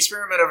interesting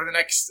experiment over the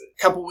next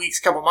couple weeks,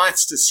 couple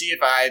months to see if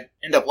I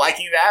end up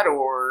liking that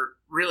or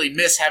really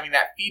miss having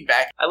that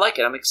feedback. I like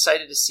it. I'm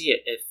excited to see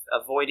it. If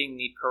avoiding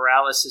the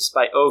paralysis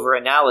by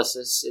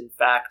over-analysis, in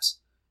fact,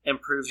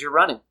 improves your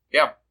running.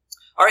 Yeah.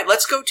 All right,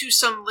 let's go to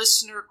some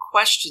listener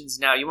questions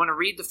now. You want to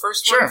read the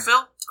first Sure. one,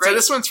 Phil? Great. So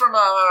this one's from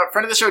a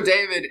friend of the show,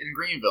 David, in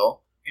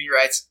Greenville. And he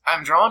writes,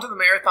 I'm drawn to the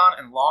marathon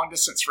and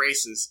long-distance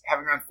races,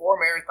 having run 4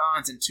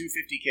 marathons and 2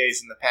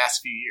 50Ks in the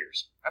past few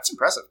years. That's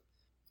impressive.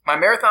 My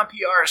marathon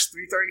PR is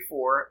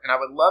 3:34, and I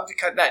would love to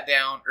cut that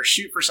down or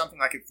shoot for something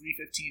like a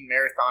 3:15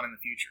 marathon in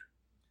the future.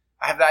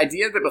 I have the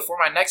idea that before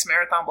my next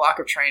marathon block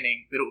of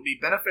training, that it would be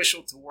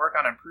beneficial to work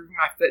on improving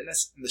my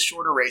fitness in the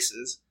shorter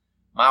races,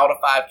 mile to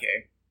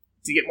 5K,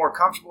 to get more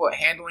comfortable at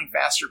handling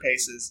faster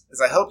paces,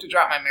 as I hope to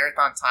drop my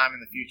marathon time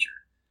in the future.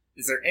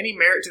 Is there any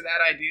merit to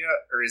that idea,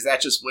 or is that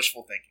just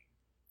wishful thinking?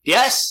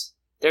 Yes,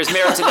 there's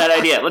merit to that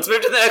idea. Let's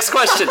move to the next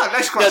question.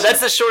 Next question. No,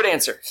 that's the short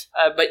answer.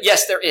 But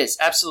yes, there is,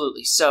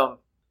 absolutely. So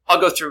I'll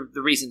go through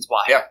the reasons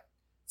why. Yeah.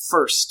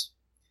 First,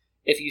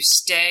 if you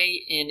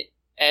stay in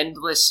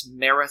endless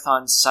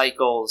marathon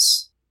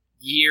cycles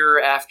year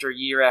after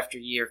year after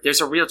year,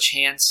 there's a real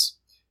chance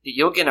that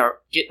you'll get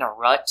in a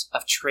rut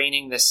of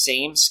training the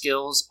same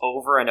skills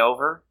over and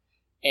over,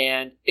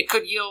 and it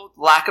could yield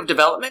lack of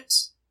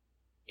development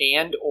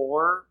and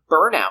or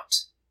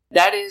burnout.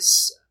 That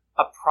is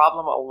a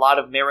problem a lot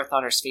of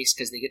marathoners face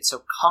because they get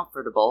so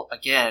comfortable,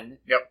 again,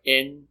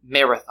 in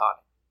marathon.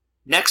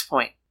 Next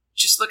point,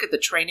 just look at the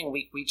training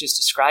week we just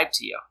described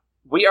to you.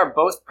 We are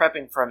both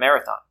prepping for a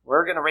marathon.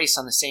 We're going to race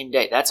on the same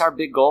day. That's our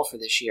big goal for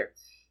this year.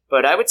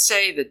 But I would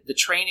say that the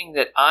training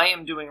that I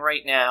am doing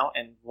right now,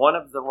 and one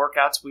of the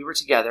workouts we were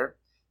together,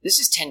 this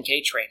is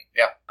 10K training.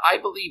 Yeah. I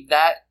believe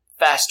that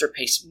faster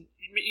pace,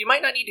 you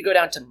might not need to go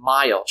down to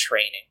mile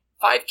training.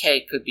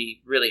 5K could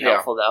be really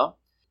helpful, though.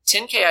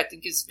 10K, I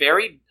think, is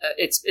very,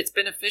 it's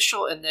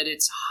beneficial in that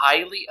it's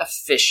highly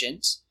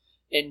efficient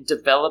in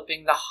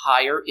developing the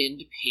higher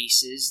end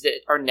paces that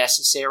are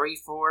necessary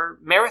for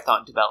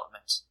marathon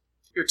development.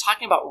 You're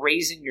talking about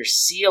raising your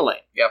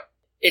ceiling. Yep.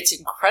 It's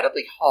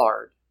incredibly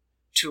hard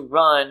to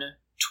run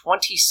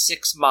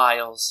 26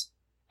 miles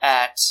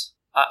at,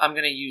 I'm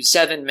going to use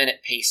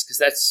 7-minute pace because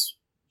that's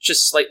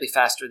just slightly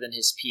faster than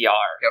his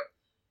PR. Yep.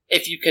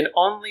 If you can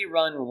only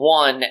run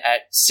one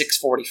at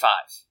 6:45.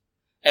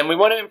 And we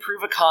want to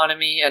improve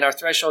economy and our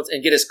thresholds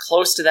and get as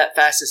close to that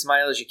fastest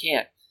mile as you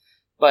can.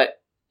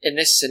 But in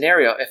this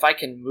scenario, if I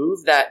can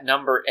move that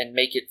number and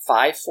make it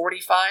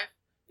 5:45,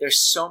 there's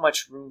so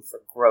much room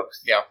for growth.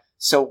 Yeah.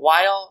 So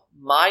while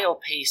mile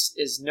pace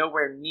is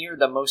nowhere near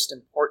the most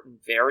important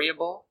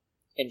variable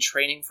in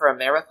training for a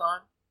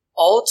marathon,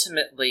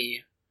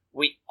 ultimately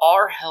we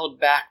are held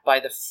back by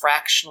the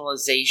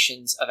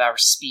fractionalizations of our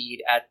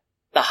speed at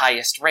the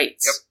highest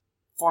rates. Yep.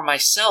 For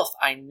myself,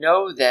 I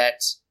know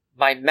that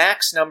my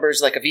max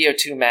numbers like a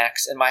VO2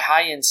 max and my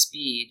high-end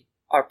speed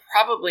are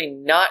probably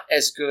not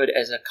as good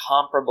as a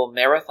comparable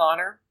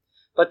marathoner,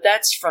 but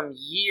that's from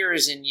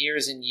years and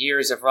years and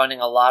years of running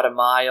a lot of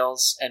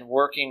miles and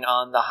working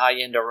on the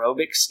high-end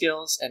aerobic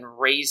skills and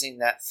raising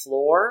that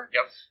floor.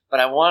 Yep. But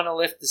I want to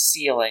lift the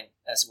ceiling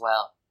as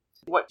well.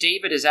 What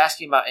David is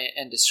asking about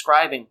and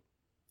describing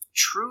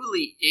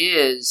truly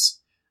is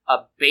a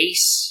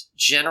base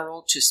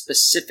general to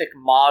specific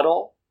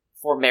model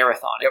for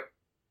marathoning. Yep.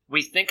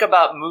 We think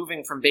about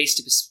moving from base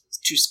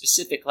to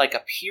specific like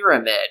a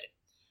pyramid,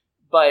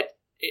 but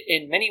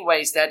in many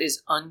ways that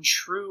is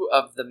untrue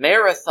of the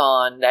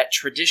marathon, that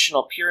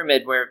traditional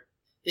pyramid where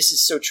this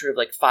is so true of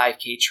like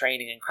 5K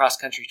training and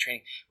cross-country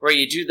training, where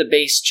you do the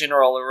base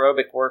general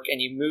aerobic work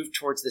and you move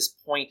towards this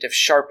point of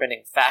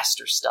sharpening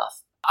faster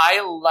stuff.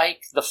 I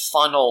like the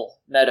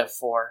funnel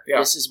metaphor. Yeah.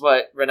 This is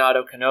what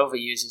Renato Canova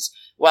uses.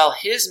 While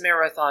his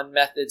marathon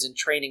methods and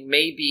training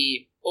may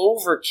be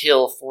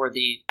overkill for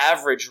the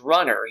average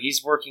runner,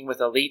 he's working with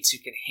elites who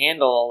can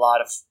handle a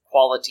lot of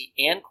quality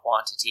and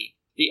quantity.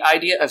 The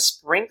idea of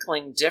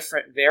sprinkling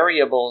different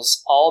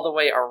variables all the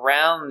way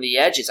around the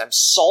edges. I'm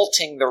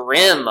salting the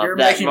rim of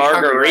that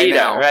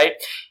margarita, right?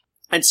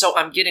 And so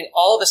I'm getting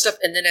all the stuff,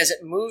 and then as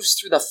it moves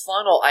through the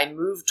funnel, I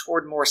move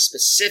toward more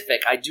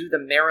specific. I do the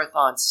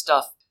marathon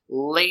stuff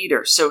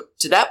later. So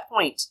to that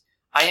point,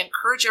 I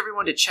encourage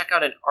everyone to check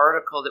out an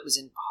article that was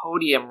in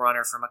Podium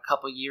Runner from a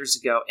couple years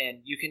ago, and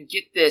you can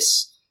get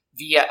this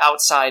via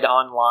Outside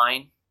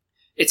Online.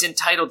 It's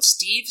entitled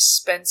Steve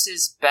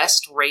Spence's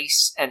Best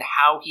Race and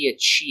How He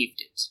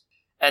Achieved It.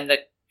 And the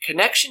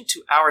connection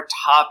to our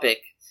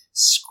topic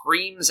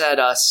screams at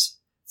us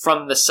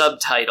from the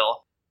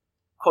subtitle.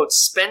 Quote,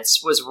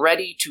 Spence was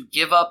ready to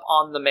give up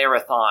on the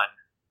marathon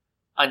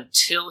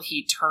until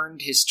he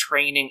turned his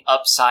training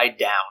upside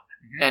down.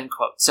 Mm-hmm. End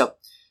quote. So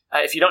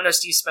if you don't know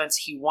Steve Spence,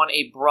 he won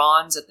a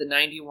bronze at the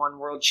 91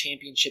 World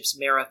Championships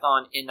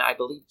marathon in, I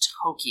believe,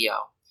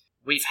 Tokyo.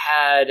 We've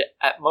had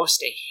at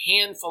most a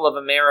handful of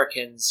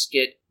Americans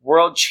get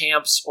world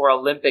champs or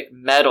Olympic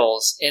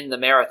medals in the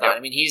marathon. Yep. I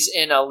mean, he's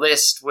in a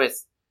list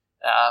with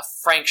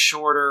Frank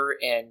Shorter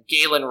and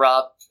Galen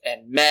Rupp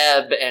and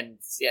Meb and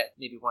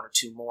maybe one or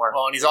two more.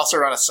 Well, and he's also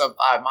run a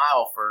sub-5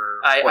 mile for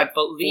I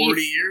believe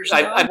 40 years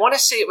now? I want to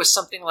say it was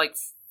something like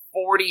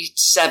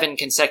 47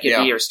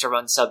 consecutive years to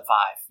run sub-5.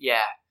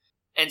 Yeah.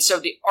 And so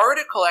the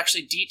article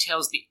actually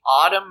details the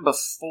autumn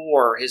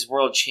before his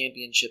World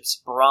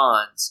Championships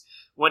bronze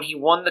when he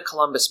won the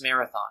Columbus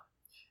Marathon.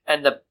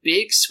 And the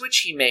big switch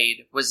he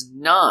made was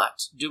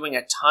not doing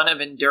a ton of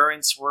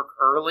endurance work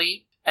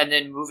early and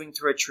then moving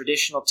through a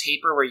traditional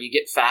taper where you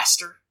get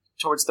faster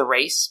towards the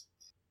race.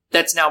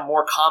 That's now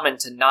more common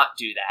to not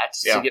do that,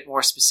 to get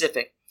more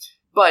specific.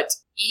 But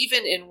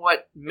even in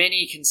what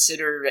many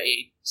consider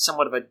a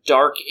somewhat of a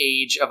dark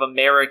age of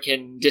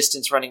American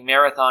distance running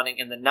marathoning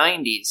in the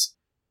 90s,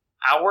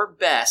 our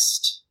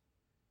best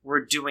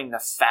were doing the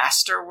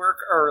faster work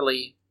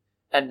early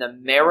and the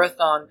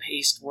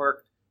marathon-paced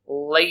work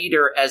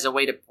later as a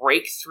way to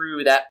break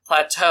through that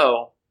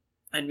plateau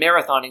in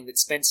marathoning that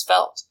Spence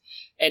felt.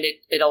 And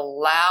it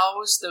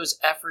allows those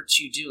efforts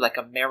you do, like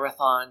a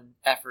marathon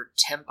effort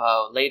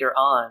tempo later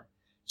on,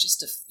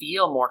 just to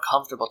feel more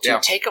comfortable. To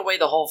take away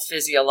the whole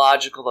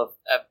physiological of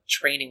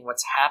training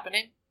what's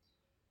happening,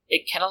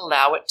 it can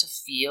allow it to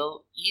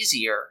feel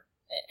easier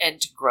and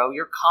to grow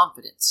your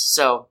confidence.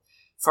 So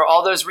for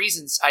all those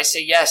reasons, I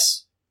say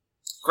yes.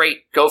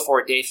 Great. Go for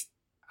it, Dave.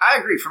 I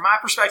agree. From my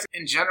perspective,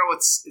 in general,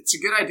 it's a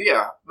good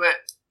idea.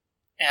 But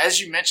as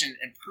you mentioned,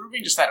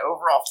 improving just that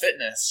overall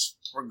fitness,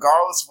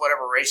 regardless of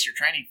whatever race you're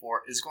training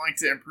for, is going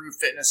to improve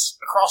fitness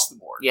across the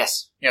board.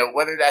 Yes.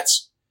 Whether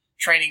that's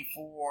training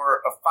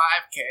for a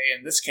 5K,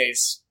 in this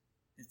case,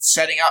 it's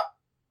setting up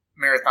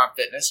marathon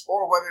fitness,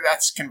 or whether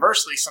that's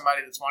conversely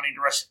somebody that's wanting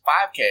to rush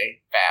 5K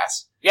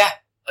fast. Yeah.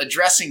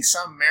 addressing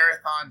some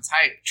marathon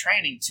type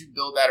training to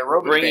build that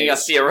aerobic Bringing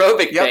base. up the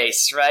aerobic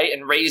base, right?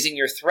 And raising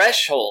your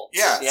thresholds.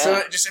 Yeah,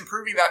 so just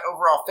improving that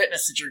overall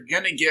fitness that you're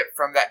going to get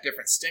from that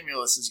different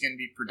stimulus is going to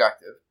be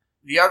productive.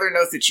 The other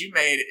note that you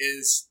made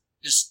is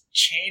just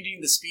changing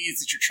the speeds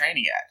that you're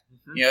training at.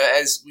 Mm-hmm. You know,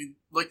 as we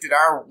looked at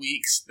our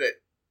weeks, that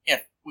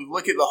we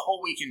look at the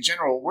whole week in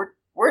general,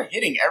 we're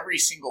hitting every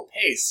single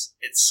pace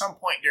at some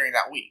point during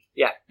that week.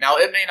 Yeah. Now,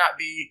 it may not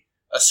be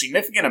a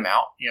significant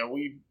amount. You know,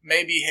 we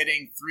may be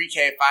hitting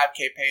 3K,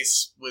 5K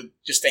pace with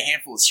just a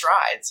handful of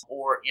strides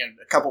or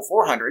a couple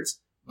 400s,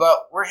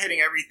 but we're hitting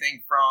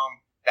everything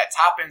from that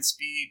top end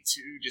speed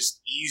to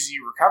just easy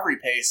recovery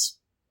pace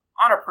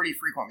on a pretty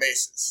frequent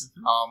basis.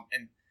 Mm-hmm.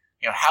 And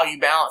how you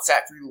balance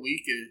that through the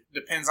week, it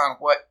depends on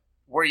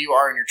where you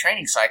are in your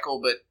training cycle,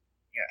 but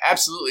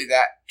absolutely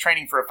that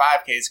training for a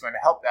 5K is going to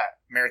help that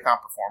marathon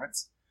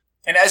performance.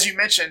 And as you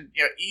mentioned,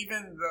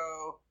 even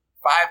though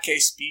 5K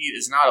speed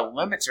is not a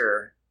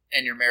limiter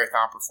in your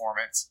marathon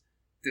performance,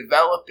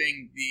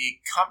 developing the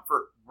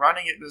comfort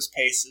running at those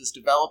paces,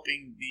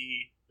 developing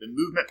the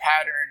movement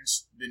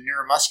patterns, the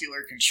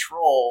neuromuscular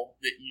control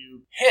that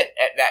you hit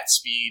at that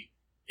speed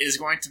is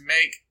going to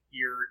make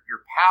your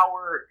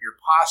power, your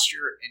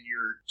posture, and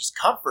your just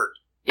comfort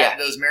at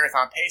those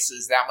marathon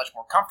paces that much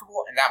more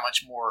comfortable and that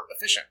much more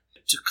efficient.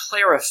 To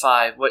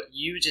clarify what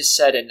you just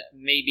said and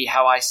maybe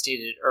how I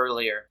stated it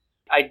earlier,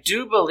 I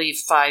do believe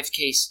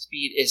 5K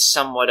speed is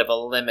somewhat of a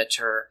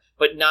limiter,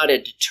 but not a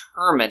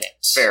determinant.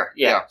 Fair.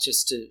 Yeah.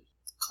 Just to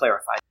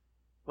clarify.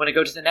 Want to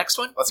go to the next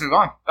one? Let's move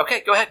on.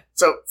 Okay, go ahead.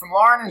 So, from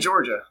Lauren in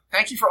Georgia,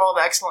 thank you for all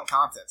the excellent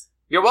content.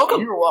 You're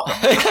welcome. You're welcome.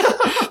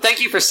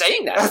 Thank you for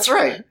saying that. That's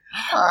right.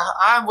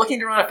 I'm looking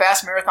to run a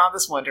fast marathon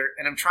this winter,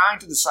 and I'm trying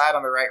to decide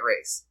on the right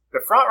race.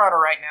 The front runner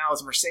right now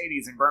is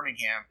Mercedes in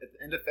Birmingham at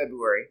the end of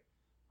February.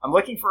 I'm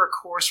looking for a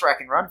course where I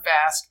can run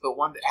fast, but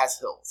one that has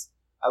hills.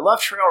 I love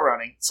trail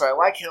running, so I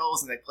like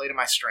hills and they play to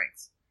my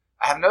strengths.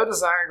 I have no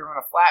desire to run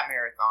a flat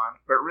marathon,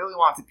 but really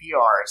want to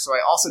PR, so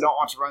I also don't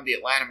want to run the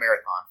Atlanta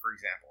Marathon, for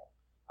example.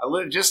 I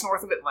live just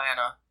north of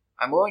Atlanta.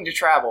 I'm willing to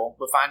travel,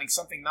 but finding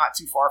something not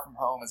too far from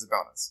home is a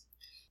bonus.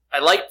 I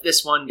like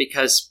this one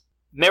because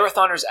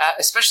marathoners,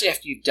 especially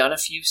after you've done a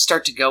few,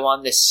 start to go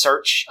on this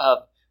search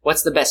of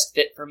what's the best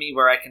fit for me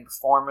where I can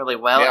perform really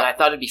well. Yeah. And I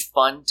thought it'd be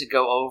fun to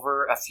go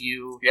over a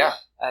few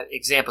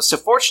examples. So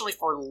fortunately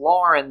for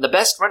Lauren, the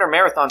best runner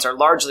marathons are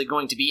largely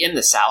going to be in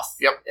the South,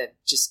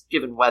 just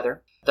given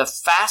weather. The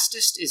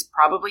fastest is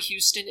probably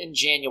Houston in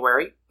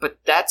January, but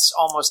that's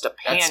almost a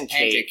pancake. That's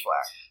pancake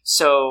flat.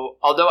 So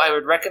although I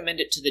would recommend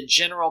it to the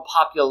general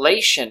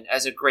population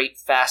as a great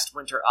fast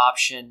winter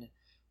option,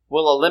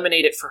 we'll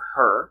eliminate it for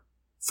her.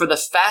 For the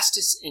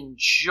fastest in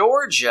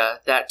Georgia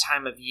that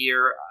time of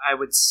year, I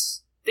would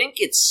think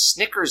it's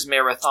Snickers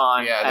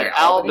Marathon at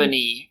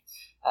Albany.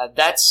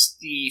 That's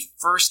the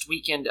first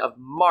weekend of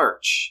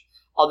March.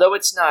 Although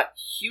it's not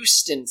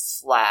Houston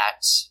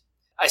flat,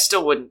 I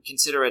still wouldn't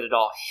consider it at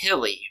all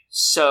hilly.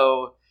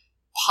 So,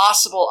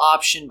 possible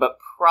option, but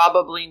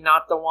probably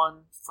not the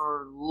one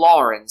for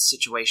Lauren's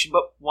situation,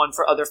 but one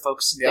for other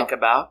folks to think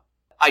about.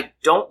 I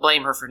don't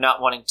blame her for not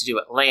wanting to do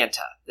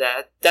Atlanta.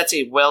 That's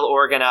a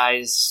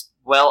well-organized,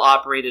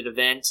 well-operated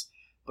event,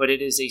 but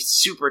it is a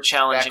super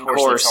challenging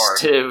course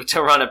to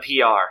run a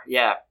PR.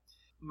 Yeah.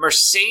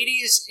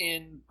 Mercedes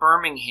in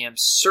Birmingham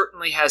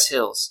certainly has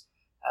hills,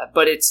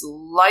 but it's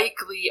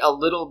likely a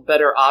little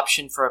better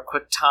option for a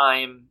quick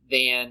time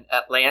than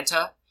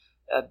Atlanta.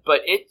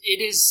 But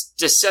it is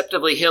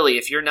deceptively hilly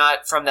if you're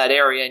not from that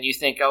area and you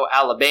think, oh,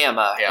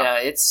 Alabama.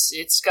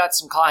 It's got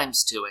some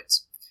climbs to it.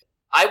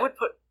 I would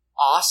put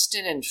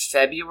Austin in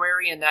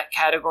February in that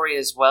category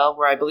as well,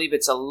 where I believe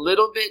it's a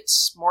little bit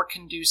more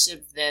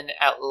conducive than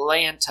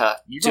Atlanta.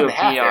 You've done the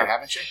half there,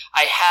 haven't you?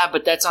 I have,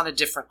 but that's on a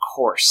different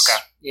course. Okay.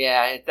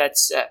 Yeah,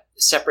 that's a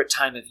separate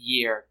time of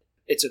year.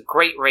 It's a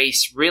great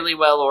race, really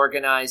well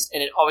organized,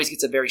 and it always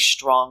gets a very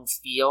strong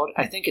field.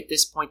 I think at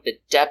this point the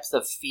depth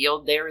of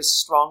field there is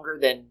stronger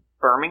than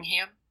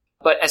Birmingham.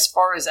 But as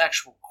far as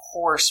actual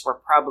course, we're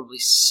probably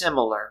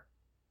similar.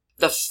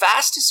 The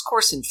fastest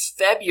course in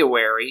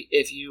February,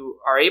 if you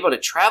are able to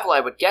travel, I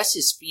would guess,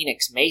 is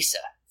Phoenix Mesa.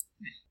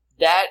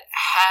 That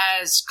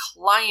has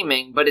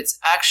climbing, but it's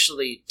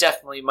actually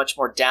definitely much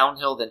more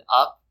downhill than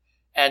up,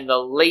 and the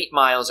late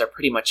miles are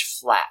pretty much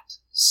flat.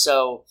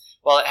 So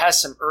while it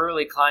has some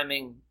early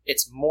climbing,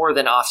 it's more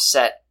than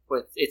offset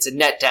it's a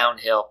net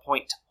downhill,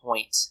 point to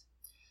point.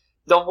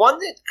 The one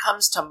that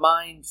comes to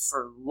mind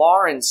for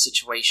Lauren's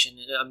situation,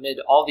 amid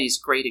all these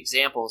great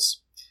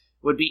examples,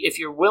 would be if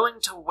you're willing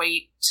to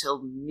wait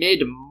till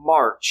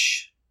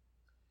mid-March.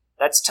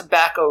 That's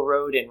Tobacco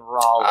Road in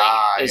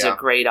Raleigh is a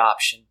great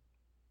option.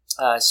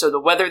 So the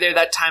weather there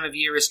that time of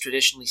year is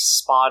traditionally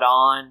spot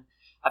on.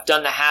 I've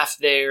done the half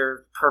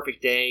there,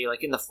 perfect day,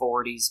 like in the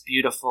 40s,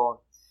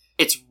 beautiful.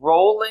 It's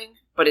rolling,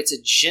 but it's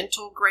a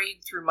gentle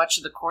grade through much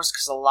of the course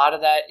because a lot of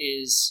that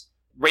is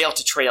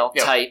rail-to-trail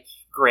type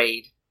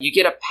grade. You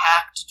get a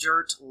packed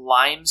dirt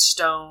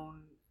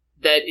limestone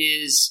that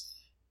is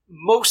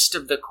most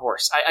of the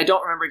course. I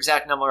don't remember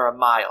exact number of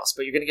miles,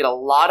 but you're going to get a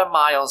lot of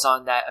miles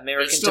on that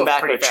American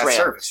Tobacco Trail.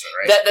 Surface,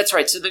 though, right? That's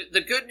right. So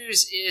the good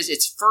news is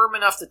it's firm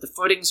enough that the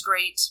footing's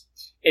great.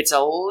 It's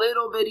a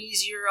little bit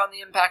easier on the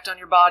impact on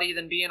your body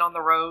than being on the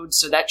road,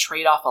 so that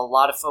trade-off a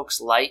lot of folks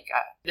like.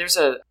 There's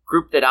a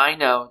group that I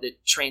know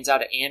that trains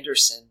out of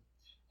Anderson,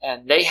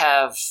 and they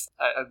have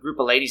a group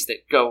of ladies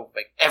that go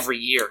like every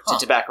year to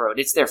Tobacco Road.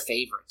 It's their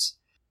favorite.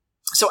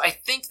 So I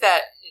think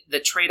that the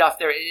trade-off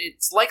there,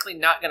 it's likely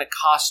not going to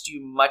cost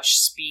you much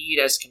speed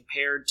as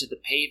compared to the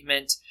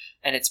pavement,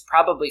 and it's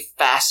probably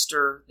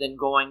faster than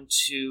going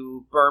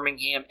to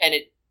Birmingham, and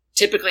it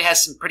typically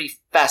has some pretty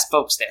fast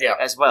folks there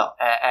as well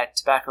at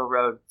Tobacco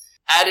Road.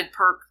 Added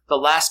perk, the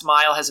last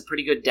mile has a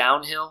pretty good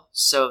downhill,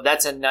 so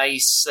that's a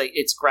nice,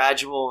 it's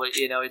gradual,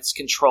 it's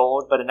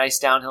controlled, but a nice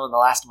downhill in the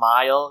last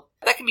mile.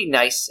 That can be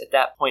nice at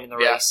that point in the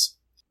race.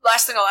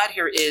 Last thing I'll add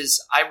here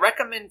is I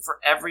recommend for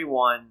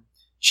everyone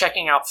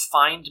checking out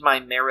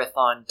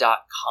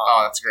findmymarathon.com.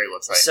 Oh, that's a great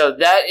website. So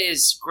that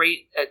is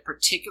great,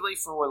 particularly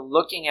for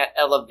looking at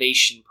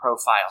elevation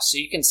profiles. So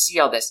you can see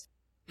all this.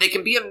 They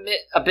can be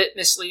a bit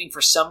misleading for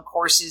some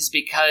courses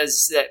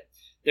because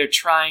they're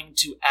trying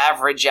to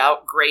average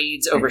out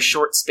grades over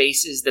short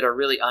spaces that are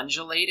really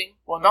undulating.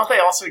 Well, don't they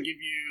also give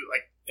you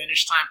like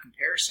finish time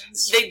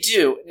comparisons? They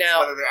do.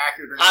 Now, whether they're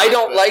accurate or not. I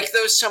don't like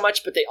those so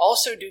much, but they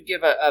also do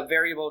give a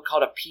variable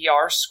called a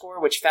PR score,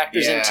 which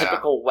factors in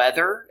typical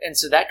weather, and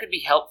so that could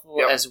be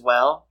helpful as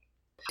well.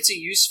 It's a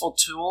useful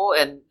tool,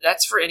 and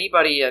that's for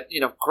anybody.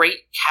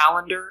 Great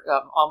calendar,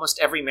 almost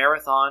every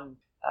marathon.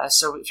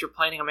 So if you're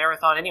planning a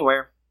marathon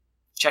anywhere,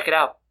 check it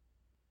out.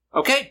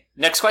 Okay,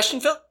 next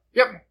question, Phil?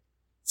 Yep.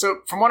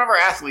 So from one of our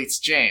athletes,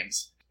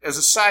 James, as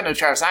a side note,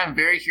 Travis, I'm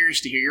very curious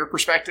to hear your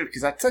perspective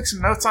because I took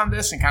some notes on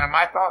this and kind of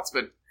my thoughts,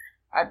 but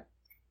I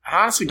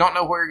honestly don't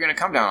know where you're going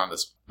to come down on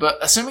this. But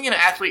assuming an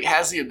athlete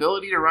has the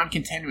ability to run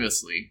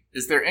continuously,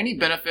 is there any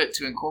benefit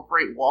to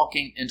incorporate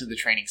walking into the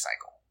training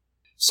cycle?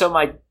 So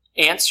my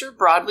answer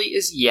broadly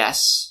is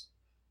yes,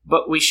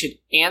 but we should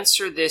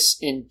answer this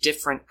in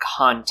different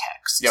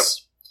contexts. Yep.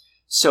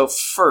 So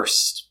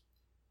first,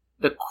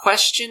 the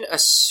question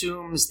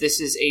assumes this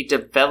is a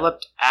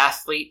developed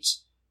athlete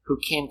who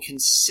can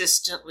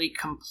consistently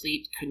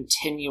complete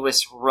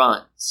continuous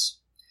runs.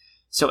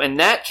 So in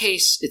that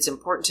case, it's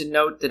important to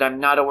note that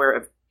I'm not aware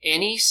of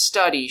any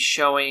study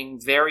showing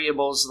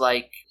variables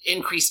like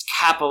increased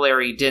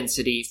capillary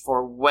density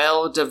for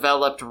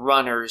well-developed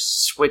runners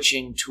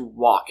switching to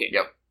walking.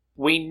 Yep.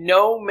 We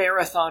know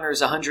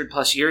marathoners 100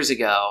 plus years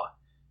ago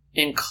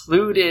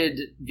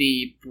included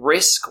the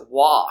brisk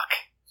walk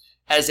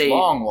as a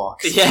long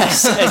walk.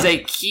 Yes, as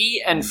a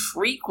key and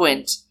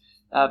frequent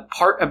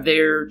part of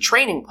their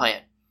training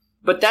plan.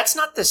 But that's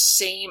not the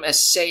same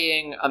as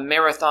saying a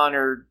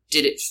marathoner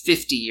did it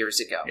 50 years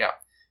ago. Yeah.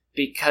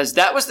 Because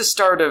that was the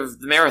start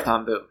of the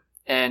marathon boom.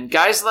 And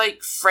guys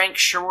like Frank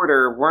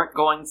Shorter weren't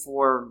going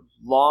for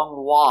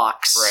long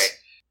walks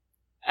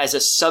as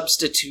a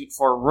substitute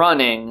for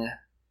running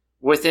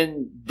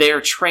within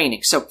their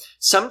training. So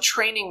some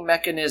training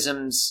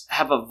mechanisms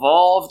have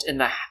evolved in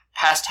the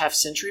past half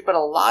century, but a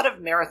lot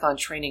of marathon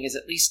training is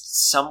at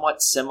least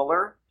somewhat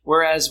similar.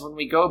 Whereas when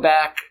we go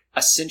back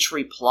a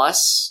century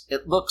plus,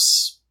 it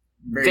looks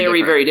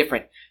very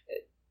different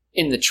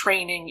in the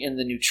training, in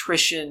the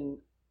nutrition,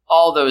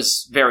 all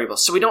those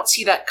variables. So we don't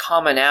see that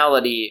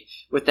commonality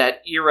with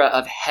that era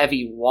of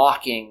heavy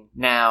walking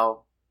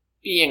now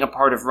being a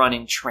part of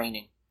running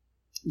training.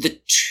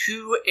 The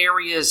two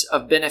areas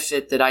of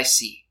benefit that I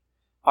see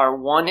are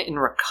one in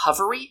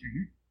recovery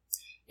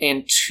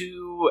and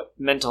two,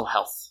 mental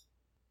health.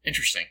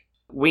 Interesting.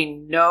 We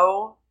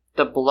know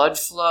the blood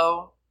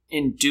flow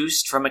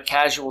induced from a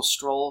casual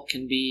stroll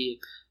can be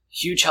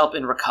huge help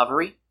in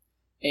recovery.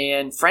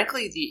 And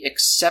frankly, the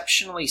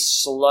exceptionally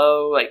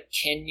slow, like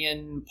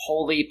Kenyan,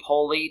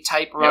 poli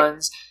type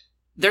runs,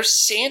 they're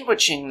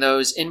sandwiching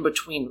those in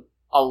between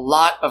a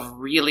lot of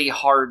really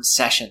hard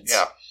sessions.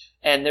 Yeah.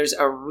 And there's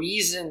a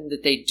reason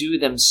that they do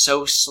them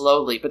so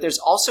slowly. But there's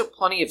also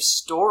plenty of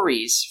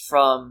stories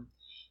from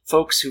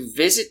folks who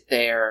visit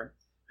there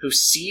who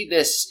see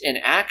this in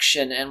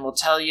action and will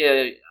tell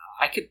you,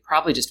 I could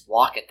probably just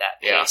walk at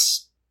that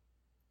pace.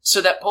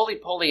 So that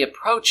poli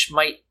approach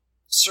might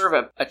serve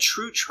a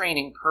true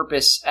training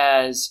purpose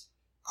as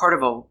part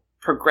of a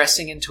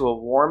progressing into a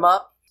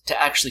warm-up to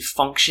actually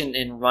function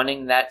in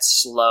running that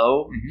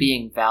slow,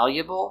 being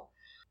valuable.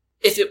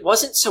 If it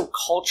wasn't so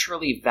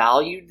culturally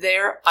valued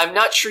there, I'm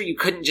not sure you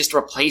couldn't just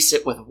replace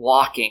it with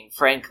walking,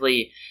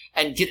 frankly,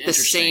 and get the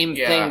same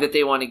thing that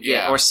they want to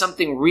get, or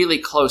something really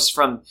close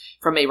from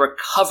a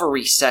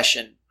recovery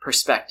session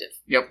perspective.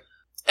 Yep.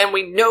 And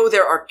we know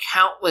there are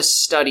countless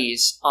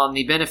studies on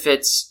the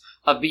benefits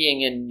of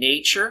being in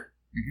nature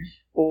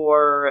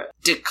or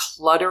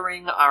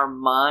decluttering our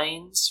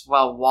minds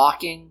while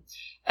walking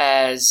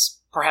as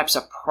perhaps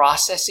a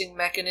processing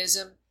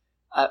mechanism,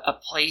 a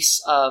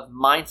place of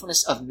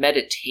mindfulness, of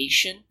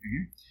meditation.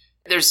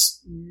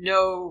 There's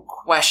no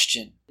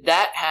question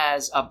that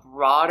has a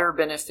broader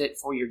benefit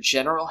for your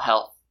general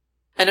health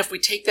And if we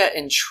take that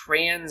and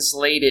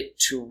translate it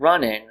to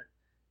running,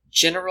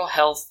 general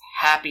health,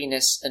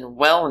 happiness, and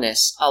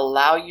wellness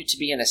allow you to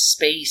be in a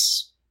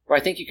space where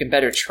I think you can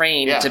better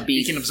train to be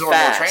you can absorb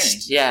fast. more training.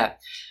 Yeah.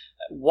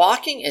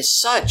 Walking is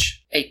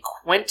such a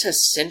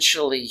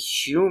quintessentially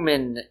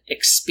human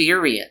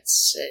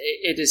experience.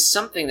 It is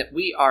something that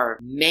we are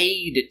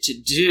made to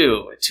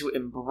do, to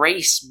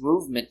embrace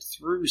movement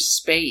through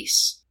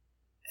space.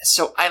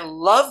 So I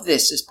love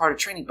this as part of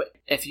training, but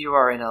if you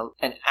are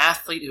an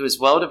athlete who is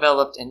well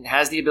developed and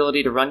has the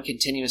ability to run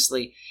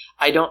continuously,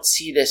 I don't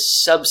see this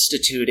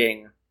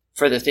substituting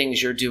for the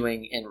things you're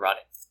doing in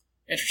running.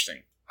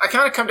 Interesting. I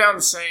kind of come down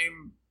the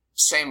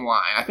same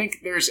line. I think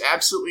there's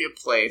absolutely a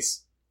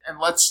place, and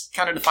let's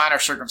kind of define our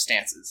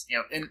circumstances.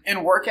 In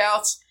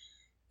workouts,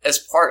 as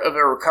part of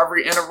a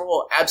recovery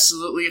interval,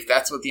 absolutely, if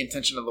that's what the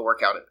intention of the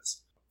workout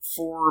is.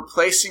 For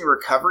replacing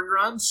recovery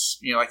runs,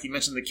 like you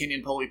mentioned, the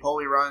Kenyan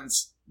poly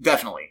runs,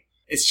 definitely.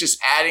 It's just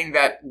adding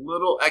that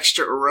little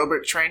extra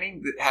aerobic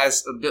training that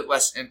has a bit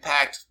less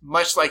impact,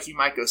 much like you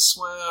might go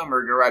swim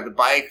or go ride the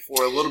bike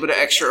for a little bit of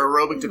extra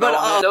aerobic development.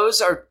 But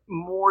those are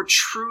more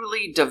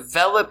truly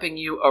developing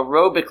you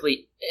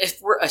aerobically if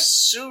we're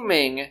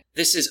assuming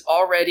this is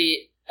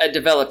already a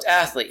developed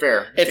athlete.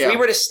 Fair. If we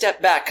were to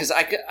step back, because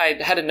I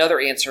had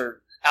another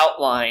answer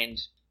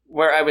outlined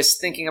where I was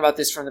thinking about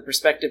this from the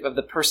perspective of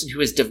the person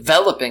who is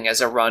developing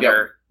as a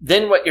runner,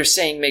 then what you're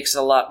saying makes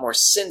a lot more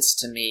sense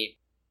to me.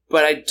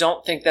 But I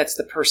don't think that's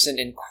the person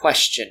in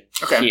question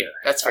here.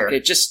 That's fair. Okay,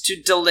 just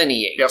to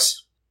delineate. Yep.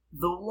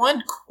 The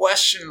one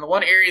question, the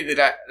one area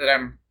that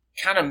I'm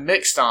kind of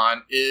mixed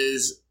on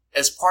is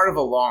as part of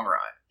a long run.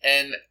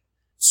 And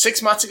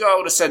 6 months ago, I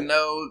would have said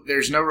no,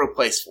 there's no real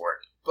place for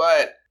it.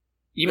 But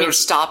you mean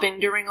stopping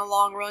during a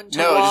long run to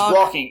walk? No, just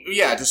walking.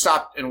 Yeah, to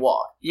stop and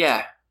walk.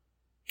 Yeah.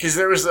 Because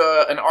there was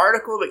an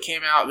article that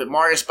came out that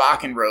Marius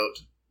Bakken wrote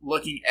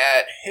looking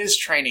at his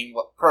training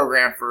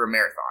program for a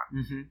marathon.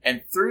 Mm-hmm.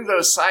 And through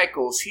those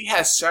cycles, he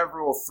has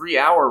several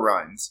 3-hour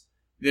runs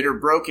that are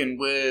broken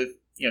with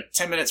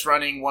 10 minutes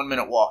running, 1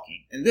 minute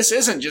walking. And this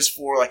isn't just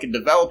for like a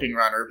developing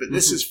runner, but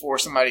this is for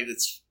somebody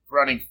that's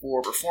running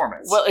for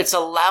performance. Well, it's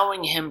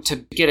allowing him to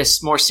get a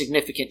more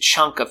significant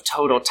chunk of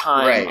total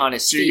time on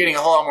his feet. So you're getting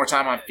a whole lot more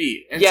time on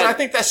feet. And so I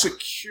think that's a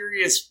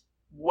curious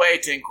way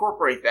to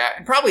incorporate that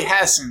and probably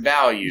has some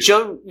value.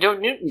 Joe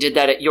Newton did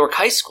that at York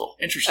High School.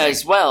 Interesting.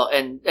 As well.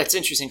 And that's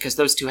interesting because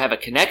those two have a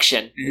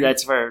connection. Mm-hmm.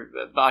 That's where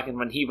Bakken,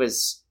 when he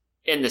was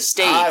in the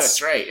States.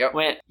 That's right.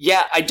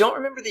 Yep. I don't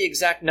remember the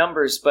exact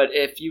numbers, but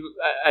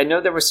I know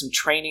there was some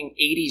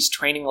 80s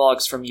training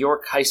logs from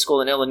York High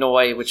School in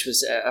Illinois, which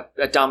was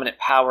a dominant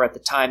power at the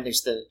time.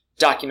 There's the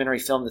documentary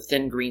film, The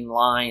Thin Green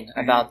Line,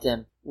 about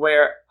them,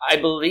 where I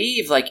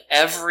believe like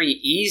every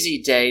easy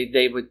day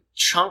they would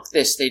chunk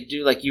this. They'd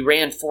do like you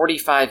ran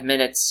 45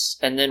 minutes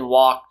and then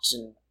walked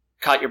and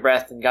caught your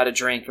breath and got a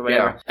drink or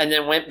whatever, and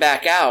then went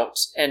back out,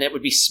 and it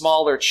would be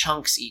smaller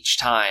chunks each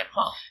time.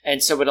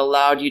 And so it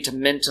allowed you to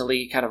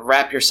mentally kind of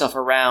wrap yourself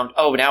around,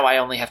 now I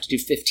only have to do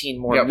 15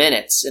 more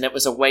minutes. And it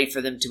was a way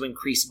for them to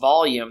increase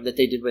volume that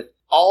they did with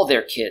all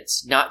their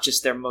kids, not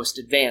just their most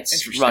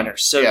advanced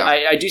runners. So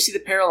I do see the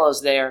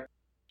parallels there.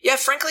 Yeah,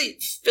 frankly,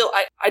 Phil,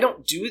 I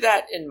don't do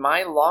that in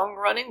my long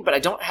running, but I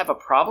don't have a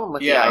problem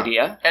with the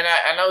idea. And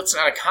I know it's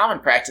not a common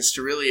practice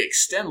to really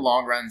extend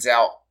long runs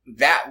out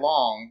that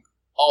long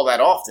all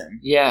that often.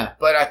 Yeah.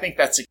 But I think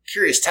that's a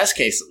curious test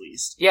case at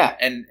least. Yeah.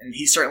 And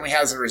he certainly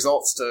has the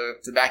results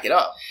to back it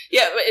up.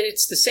 Yeah,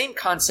 it's the same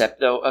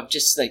concept, though, of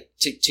just like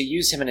to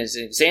use him as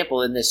an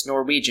example in this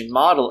Norwegian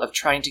model of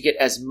trying to get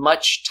as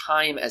much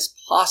time as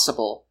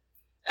possible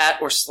at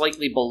or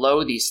slightly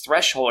below these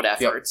threshold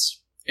efforts.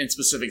 In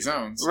specific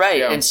zones. Right.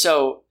 Yeah. And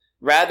so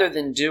rather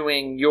than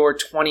doing your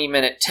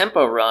 20-minute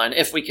tempo run,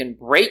 if we can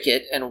break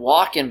it and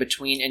walk in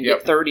between and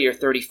get 30 or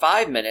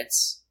 35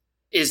 minutes,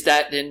 is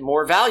that then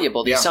more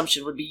valuable? The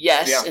assumption would be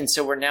yes. Yeah. And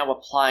so we're now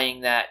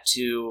applying that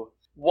to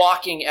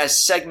walking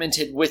as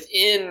segmented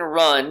within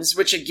runs,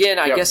 which again,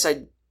 I guess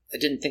I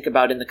didn't think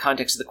about in the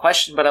context of the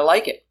question, but I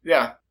like it.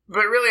 Yeah.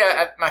 But really,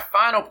 my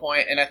final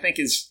point, and I think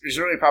is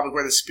really probably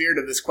where the spirit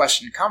of this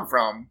question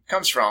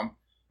comes from,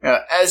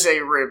 as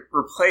a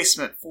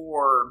replacement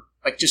for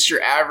like just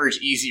your average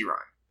easy run.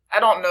 I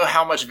don't know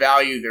how much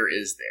value there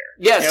is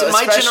there. Yeah, so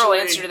my general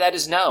answer to that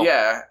is no.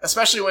 Yeah,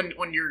 especially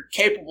when you're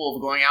capable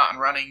of going out and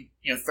running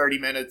 30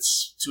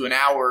 minutes to an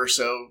hour or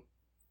so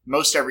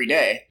most every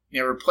day.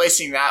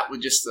 Replacing that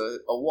with just a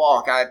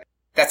walk,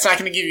 that's not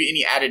going to give you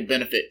any added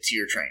benefit to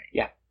your training.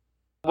 Yeah.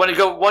 Want to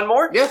go one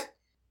more? Yeah.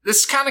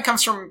 This kind of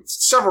comes from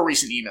several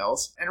recent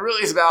emails and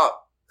really is about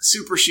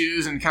super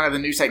shoes and kind of the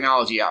new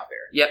technology out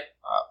there. Yep.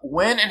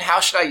 When and how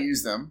should I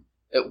use them?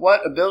 At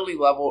what ability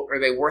level are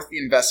they worth the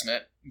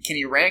investment? And can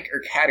you rank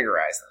or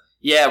categorize them?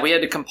 Yeah, we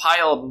had to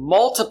compile.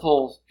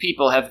 Multiple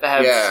people have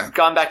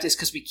gone back to this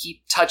because we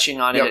keep touching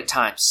on it at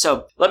times.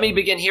 So let me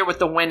begin here with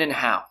the when and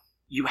how.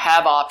 You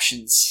have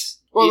options.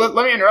 Well,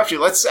 let me interrupt you.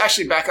 Let's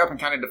actually back up and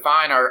kind of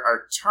define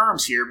our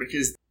terms here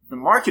because the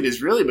market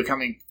is really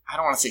becoming I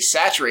don't want to say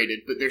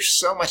saturated, but there's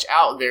so much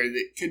out there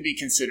that could be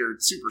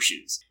considered super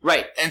shoes.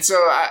 Right. And so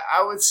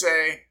I would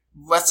say,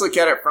 let's look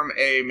at it from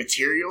a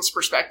materials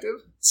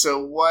perspective.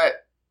 So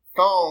what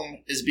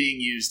foam is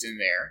being used in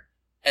there?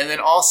 And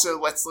then also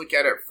let's look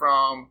at it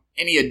from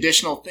any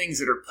additional things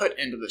that are put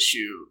into the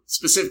shoe,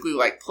 specifically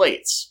like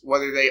plates,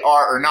 whether they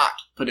are or not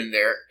put in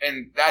there.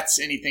 And that's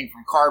anything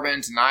from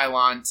carbon to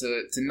nylon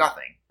to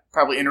nothing.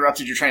 Probably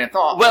interrupted your train of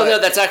thought. Well, no,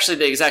 that's actually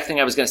the exact thing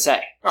I was going to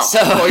say. Oh,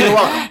 well, you're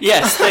welcome.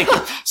 Yes, thank you.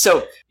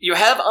 So you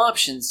have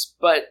options,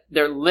 but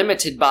they're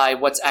limited by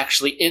what's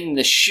actually in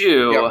the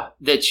shoe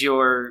that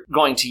you're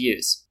going to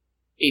use.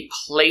 A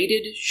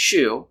plated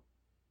shoe,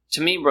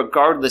 to me,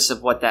 regardless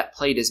of what that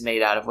plate is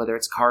made out of, whether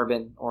it's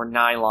carbon or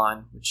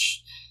nylon,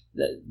 which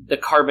the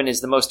carbon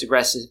is the most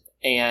aggressive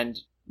and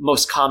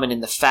most common in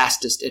the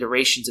fastest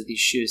iterations of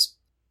these shoes.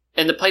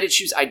 And the plated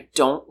shoes I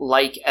don't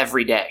like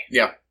every day.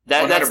 Yeah.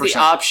 That's the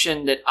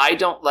option that I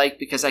don't like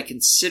because I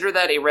consider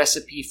that a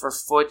recipe for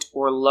foot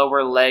or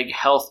lower leg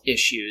health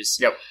issues.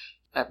 Yep.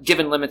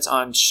 Given limits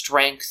on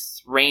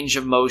strength, range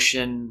of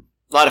motion,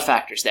 a lot of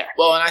factors there.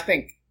 Well, and I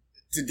think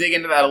to dig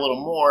into that a little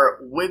more,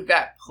 with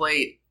that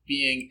plate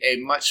being a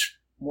much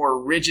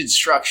more rigid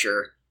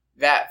structure,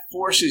 that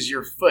forces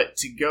your foot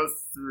to go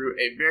through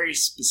a very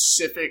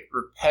specific,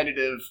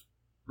 repetitive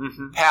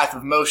path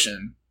of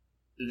motion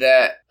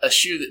that a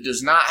shoe that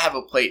does not have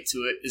a plate to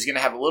it is going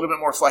to have a little bit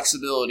more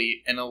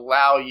flexibility and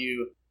allow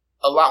you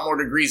a lot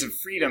more degrees of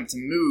freedom to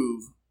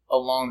move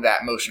along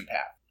that motion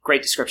path.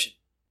 Great description.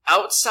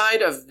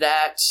 Outside of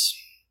that,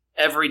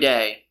 every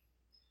day,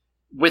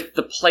 with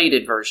the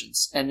plated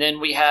versions, and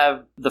then we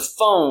have the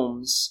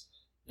foams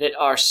that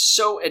are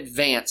so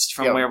advanced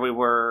from where we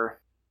were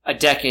a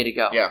decade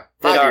ago. Yeah,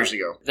 5 years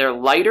ago. They're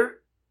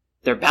lighter,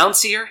 they're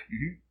bouncier,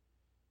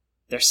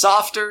 they're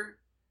softer,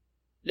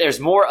 there's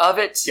more of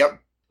it. Yep.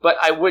 But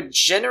I would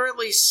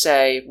generally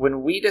say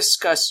when we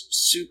discuss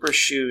super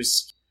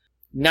shoes,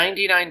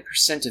 99%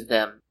 of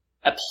them,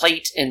 a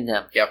plate in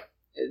them. Yep.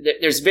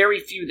 There's very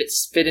few that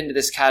fit into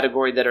this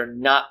category that are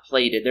not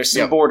plated. There's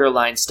some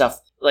borderline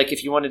stuff, like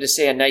if you wanted to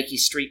say a Nike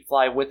Street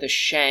Fly with a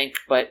shank,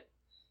 but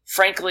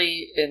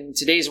frankly, in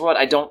today's world,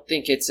 I don't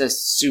think it's a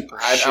super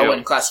shoe. I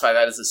wouldn't classify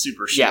that as a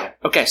super shoe. Yeah.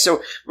 Okay,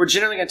 so we're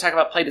generally going to talk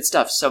about plated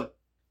stuff. So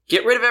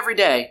get rid of every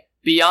day.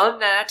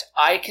 Beyond that,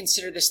 I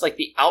consider this like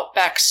the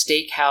Outback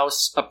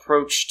Steakhouse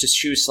approach to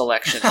shoe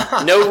selection.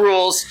 No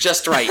rules,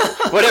 just right.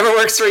 Whatever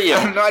works for you. I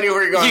have no idea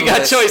where you're going. You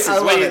got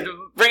choices. Wait,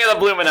 bring out a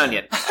bloomin'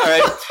 onion. All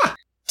right.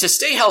 To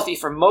stay healthy,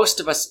 for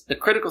most of us, the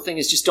critical thing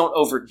is just don't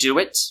overdo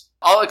it.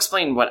 I'll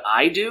explain what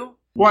I do.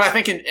 Well, I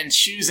think in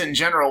shoes in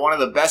general, one of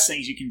the best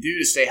things you can do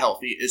to stay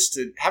healthy is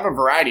to have a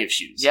variety of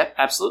shoes. Yep,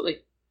 absolutely.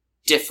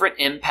 Different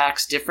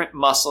impacts, different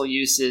muscle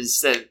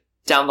uses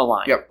down the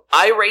line. Yep.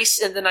 I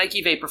race in the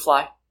Nike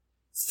Vaporfly.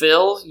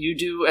 Phil, you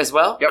do as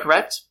well, yep.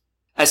 Correct?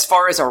 As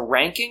far as our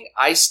ranking,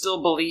 I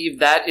still believe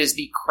that is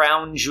the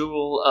crown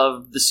jewel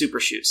of the super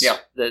shoes. Yeah.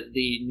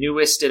 The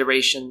newest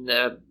iteration,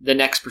 the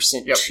next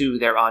percent 2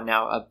 they're on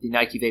now of the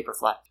Nike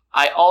Vaporfly.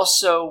 I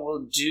also will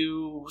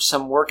do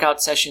some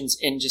workout sessions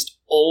in just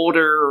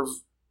older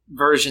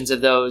versions of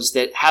those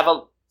that have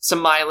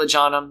some mileage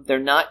on them. They're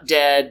not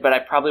dead, but I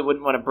probably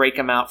wouldn't want to break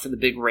them out for the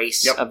big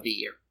race of the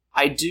year.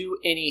 I do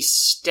any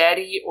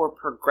steady or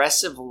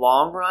progressive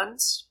long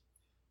runs,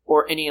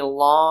 or any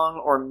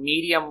long or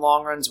medium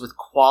long runs with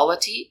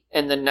quality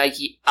in the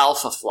Nike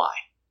Alpha Fly.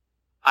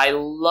 I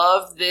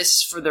love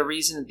this for the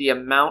reason of the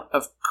amount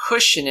of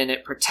cushion in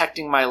it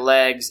protecting my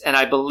legs, and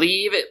I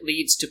believe it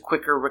leads to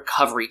quicker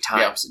recovery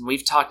times. And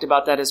we've talked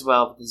about that as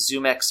well with the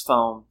Zoom X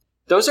foam.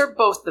 Those are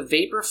both, the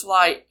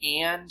Vaporfly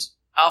and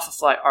Alpha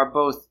Fly are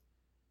both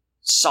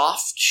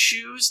soft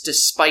shoes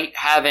despite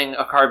having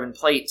a carbon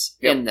plate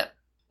in them.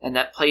 And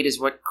that plate is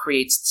what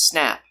creates the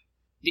snap.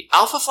 The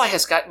Alpha Fly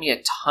has gotten me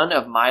a ton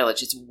of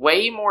mileage. It's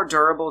way more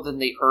durable than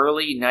the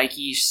early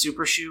Nike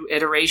Super Shoe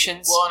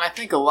iterations. Well, and I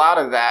think a lot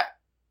of that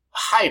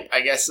hype,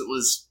 I guess it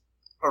was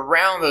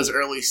around those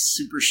early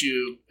Super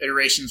Shoe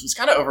iterations, was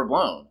kind of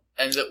overblown.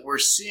 And that we're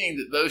seeing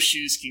that those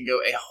shoes can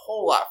go a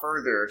whole lot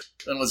further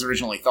than was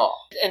originally thought.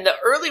 And the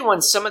early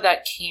ones, some of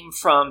that came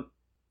from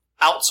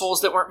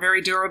outsoles that weren't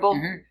very durable.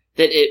 Mm-hmm.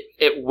 That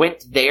it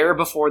went there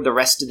before the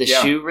rest of the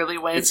shoe really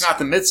went. It's not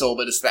the midsole,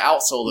 but it's the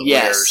outsole that wears.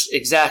 Yes,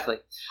 exactly.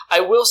 I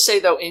will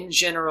say, though, in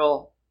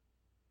general,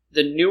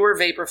 the newer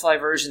Vaporfly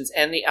versions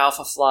and the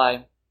Alpha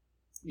Fly,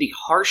 the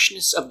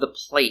harshness of the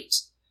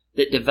plate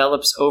that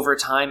develops over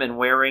time and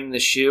wearing the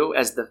shoe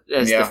as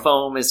the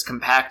foam is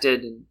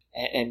compacted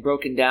and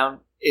broken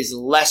down is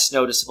less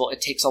noticeable. It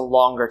takes a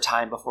longer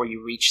time before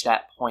you reach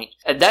that point.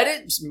 And that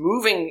is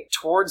moving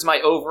towards my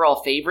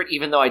overall favorite,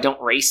 even though I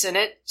don't race in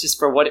it, just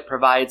for what it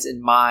provides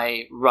in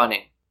my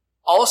running.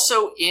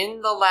 Also,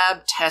 in the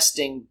lab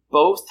testing,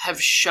 both have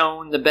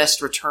shown the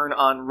best return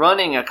on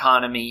running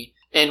economy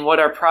in what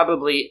are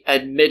probably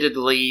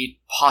admittedly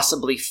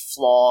possibly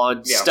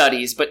flawed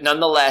studies, but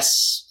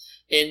nonetheless,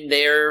 in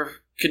their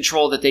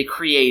control that they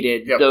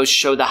created, those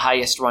show the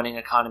highest running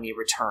economy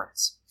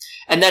returns.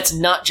 And that's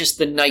not just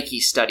the Nike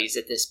studies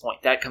at this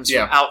point. That comes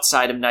from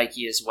outside of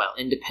Nike as well,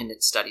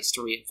 independent studies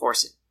to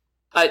reinforce it.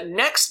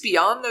 Next,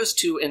 beyond those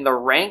two in the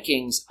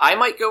rankings, I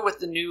might go with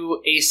the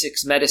new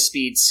ASICS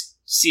Metaspeed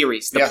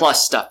series, the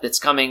Plus stuff that's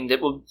coming.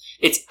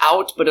 It's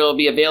out, but it'll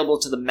be available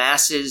to the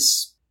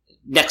masses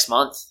next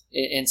month.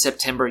 In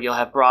September, you'll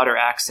have broader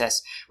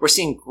access. We're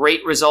seeing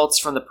great results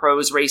from the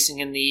pros racing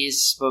in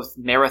these, both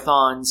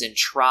marathons and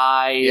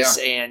tries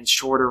and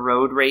shorter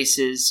road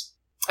races.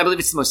 I believe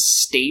it's the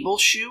most stable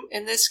shoe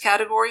in this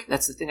category.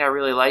 That's the thing I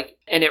really like.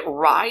 And it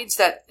rides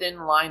that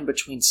thin line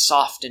between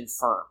soft and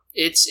firm.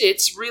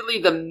 It's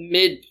really the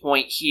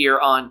midpoint here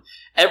on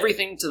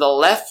everything to the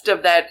left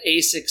of that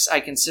ASICS I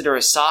consider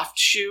a soft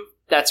shoe.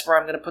 That's where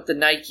I'm going to put the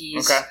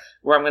Nikes,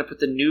 where I'm going to put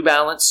the New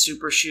Balance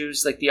super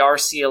shoes like the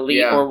RC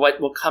Elite or what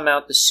will come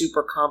out, the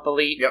Super Comp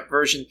Elite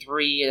version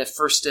 3,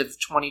 1st of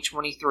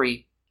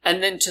 2023.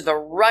 And then to the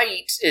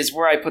right is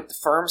where I put the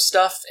firm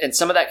stuff, and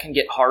some of that can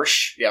get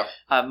harsh.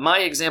 My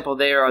example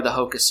there are the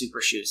Hoka super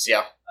shoes.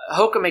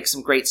 Hoka makes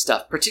some great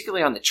stuff,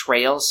 particularly on the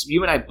trails.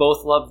 You and I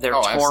both love their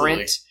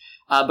Torrent.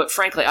 But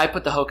frankly, I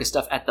put the Hoka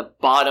stuff at the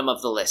bottom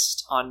of the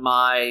list on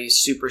my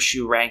super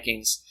shoe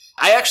rankings.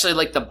 I actually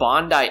like the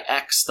Bondi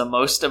X the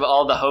most of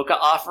all the Hoka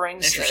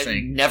offerings.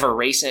 Interesting. Never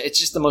race it. It's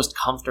just the most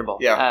comfortable.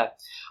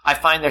 I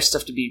find their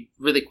stuff to be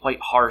really quite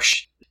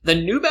harsh. The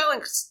New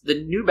Balance,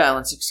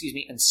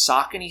 and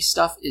Saucony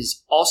stuff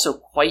is also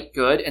quite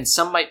good, and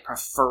some might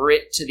prefer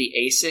it to the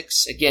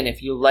ASICS. Again,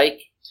 if you like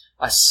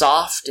a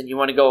soft and you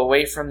want to go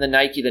away from the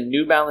Nike, the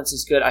New Balance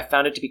is good. I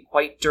found it to be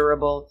quite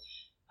durable.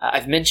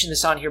 I've mentioned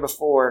this on here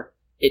before.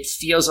 It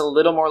feels a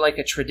little more like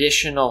a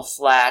traditional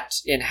flat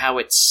in how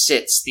it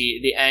sits,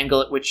 the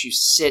angle at which you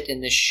sit in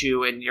this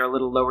shoe, and you're a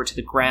little lower to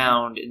the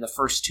ground in the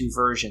first two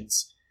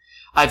versions.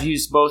 I've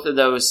used both of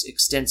those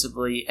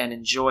extensively and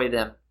enjoy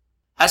them.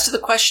 As to the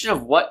question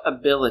of what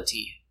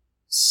ability,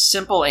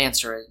 simple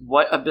answer is,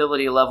 what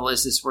ability level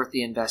is this worth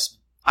the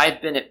investment?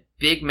 I've been at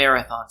big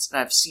marathons, and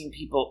I've seen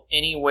people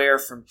anywhere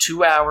from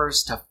 2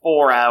 hours to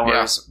 4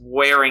 hours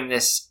wearing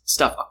this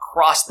stuff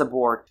across the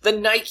board. The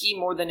Nike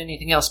more than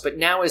anything else, but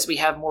now as we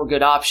have more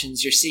good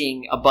options, you're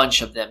seeing a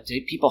bunch of them.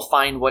 People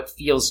find what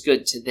feels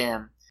good to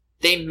them.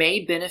 They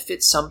may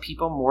benefit some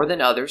people more than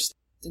others.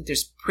 I think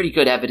there's pretty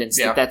good evidence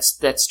that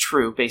that's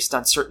true based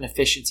on certain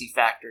efficiency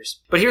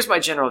factors. But here's my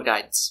general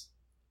guidance.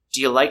 Do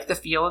you like the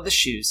feel of the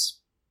shoes?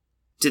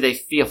 Do they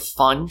feel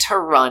fun to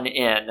run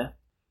in?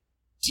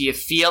 Do you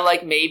feel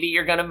like maybe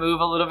you're going to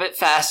move a little bit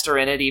faster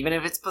in it, even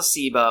if it's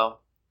placebo?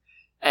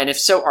 And if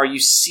so, are you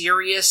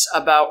serious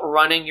about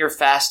running your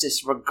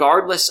fastest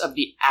regardless of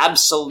the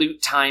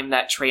absolute time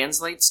that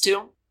translates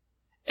to?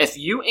 If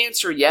you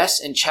answer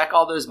yes and check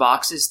all those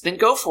boxes, then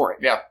go for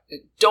it.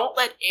 Don't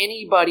let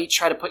anybody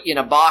try to put you in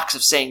a box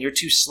of saying you're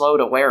too slow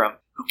to wear them.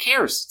 Who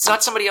cares? It's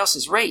not somebody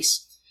else's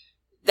race.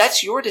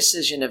 That's your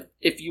decision of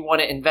if you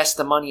want to invest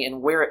the money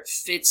and where it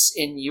fits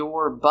in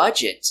your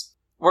budget.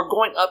 We're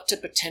going up to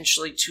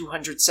potentially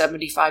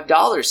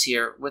 $275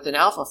 here with an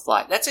Alpha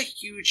Fly. That's a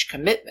huge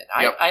commitment.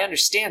 I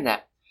understand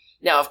that.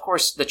 Now, of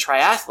course, the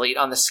triathlete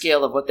on the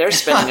scale of what they're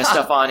spending this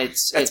stuff on,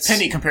 it's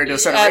penny compared to a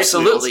set of race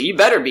absolutely. wheels. You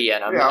better be in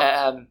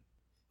them.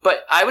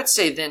 But I would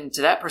say then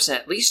to that person,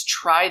 at least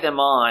try them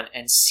on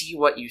and see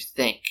what you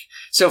think.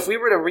 So if we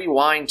were to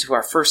rewind to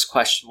our first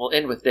question, we'll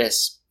end with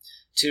this.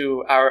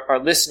 To our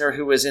listener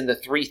who was in the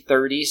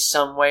 330s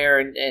somewhere,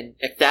 and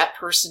if that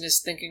person is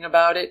thinking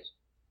about it,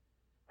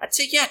 I'd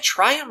say,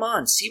 try them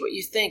on, see what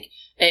you think,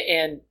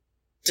 and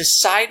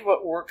decide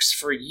what works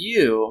for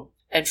you.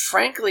 And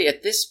frankly,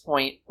 at this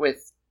point,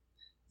 with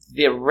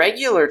the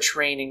regular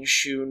training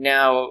shoe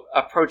now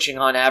approaching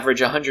on average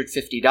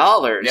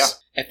 $150,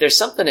 if there's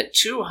something at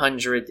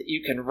 $200 that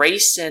you can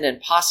race in and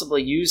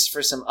possibly use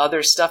for some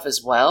other stuff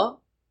as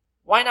well,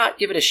 why not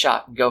give it a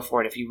shot and go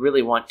for it if you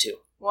really want to?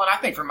 Well, and I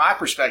think from my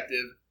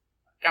perspective,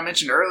 I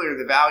mentioned earlier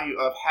the value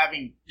of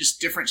having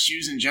just different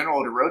shoes in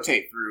general to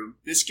rotate through.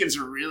 This gives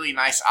a really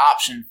nice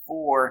option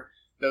for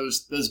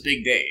those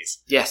big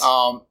days. Yes.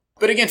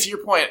 But again, to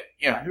your point,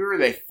 who are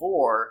they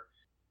for?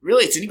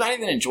 Really, it's anybody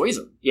that enjoys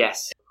them.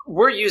 Yes.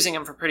 We're using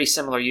them for pretty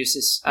similar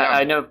uses.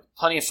 I know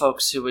plenty of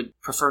folks who would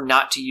prefer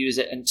not to use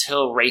it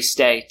until race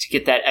day to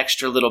get that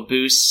extra little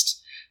boost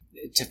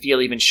to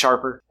feel even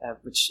sharper,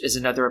 which is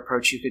another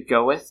approach you could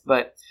go with.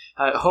 But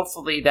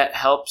hopefully that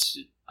helps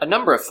a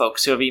number of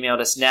folks who have emailed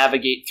us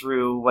navigate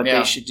through what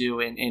they should do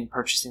in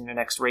purchasing their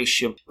next race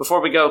shoe.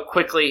 Before we go,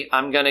 quickly,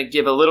 I'm going to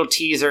give a little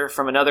teaser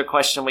from another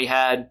question we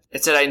had.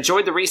 It said, I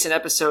enjoyed the recent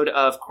episode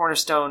of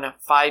Cornerstone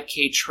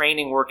 5K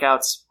training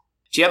workouts.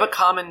 Do you have a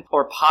common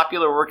or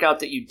popular workout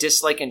that you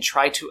dislike and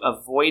try to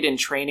avoid in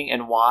training,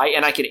 and why?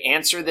 And I could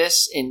answer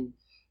this in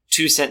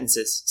 2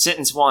 sentences.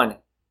 Sentence 1,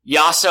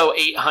 Yasso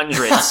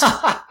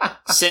 800s.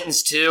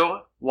 Sentence 2,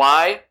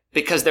 why?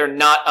 Because they're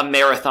not a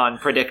marathon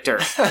predictor.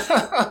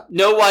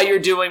 Know why you're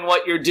doing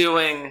what you're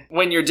doing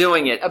when you're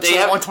doing it. Episode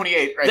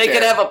 128 right They there.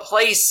 could have a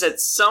place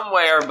that's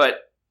somewhere,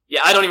 but Yeah,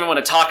 I don't even want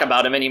to talk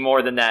about him any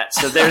more than that.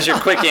 So there's your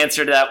quick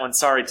answer to that one.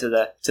 Sorry to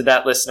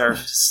that listener.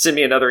 Send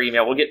me another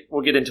email.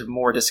 We'll get into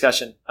more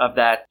discussion of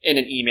that in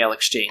an email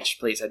exchange,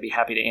 please. I'd be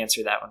happy to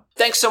answer that one.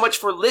 Thanks so much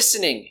for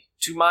listening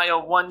to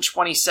Mile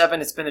 127.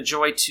 It's been a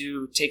joy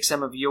to take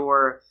some of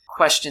your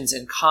questions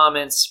and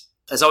comments.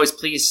 As always,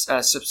 please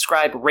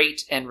subscribe,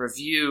 rate, and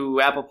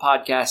review Apple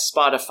Podcasts,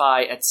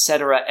 Spotify,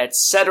 etc.,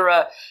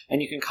 etc.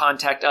 And you can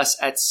contact us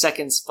at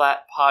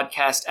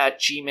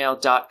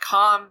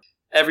secondsflatpodcast@gmail.com.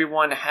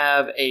 Everyone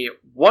have a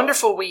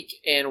wonderful week,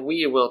 and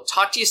we will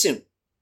talk to you soon.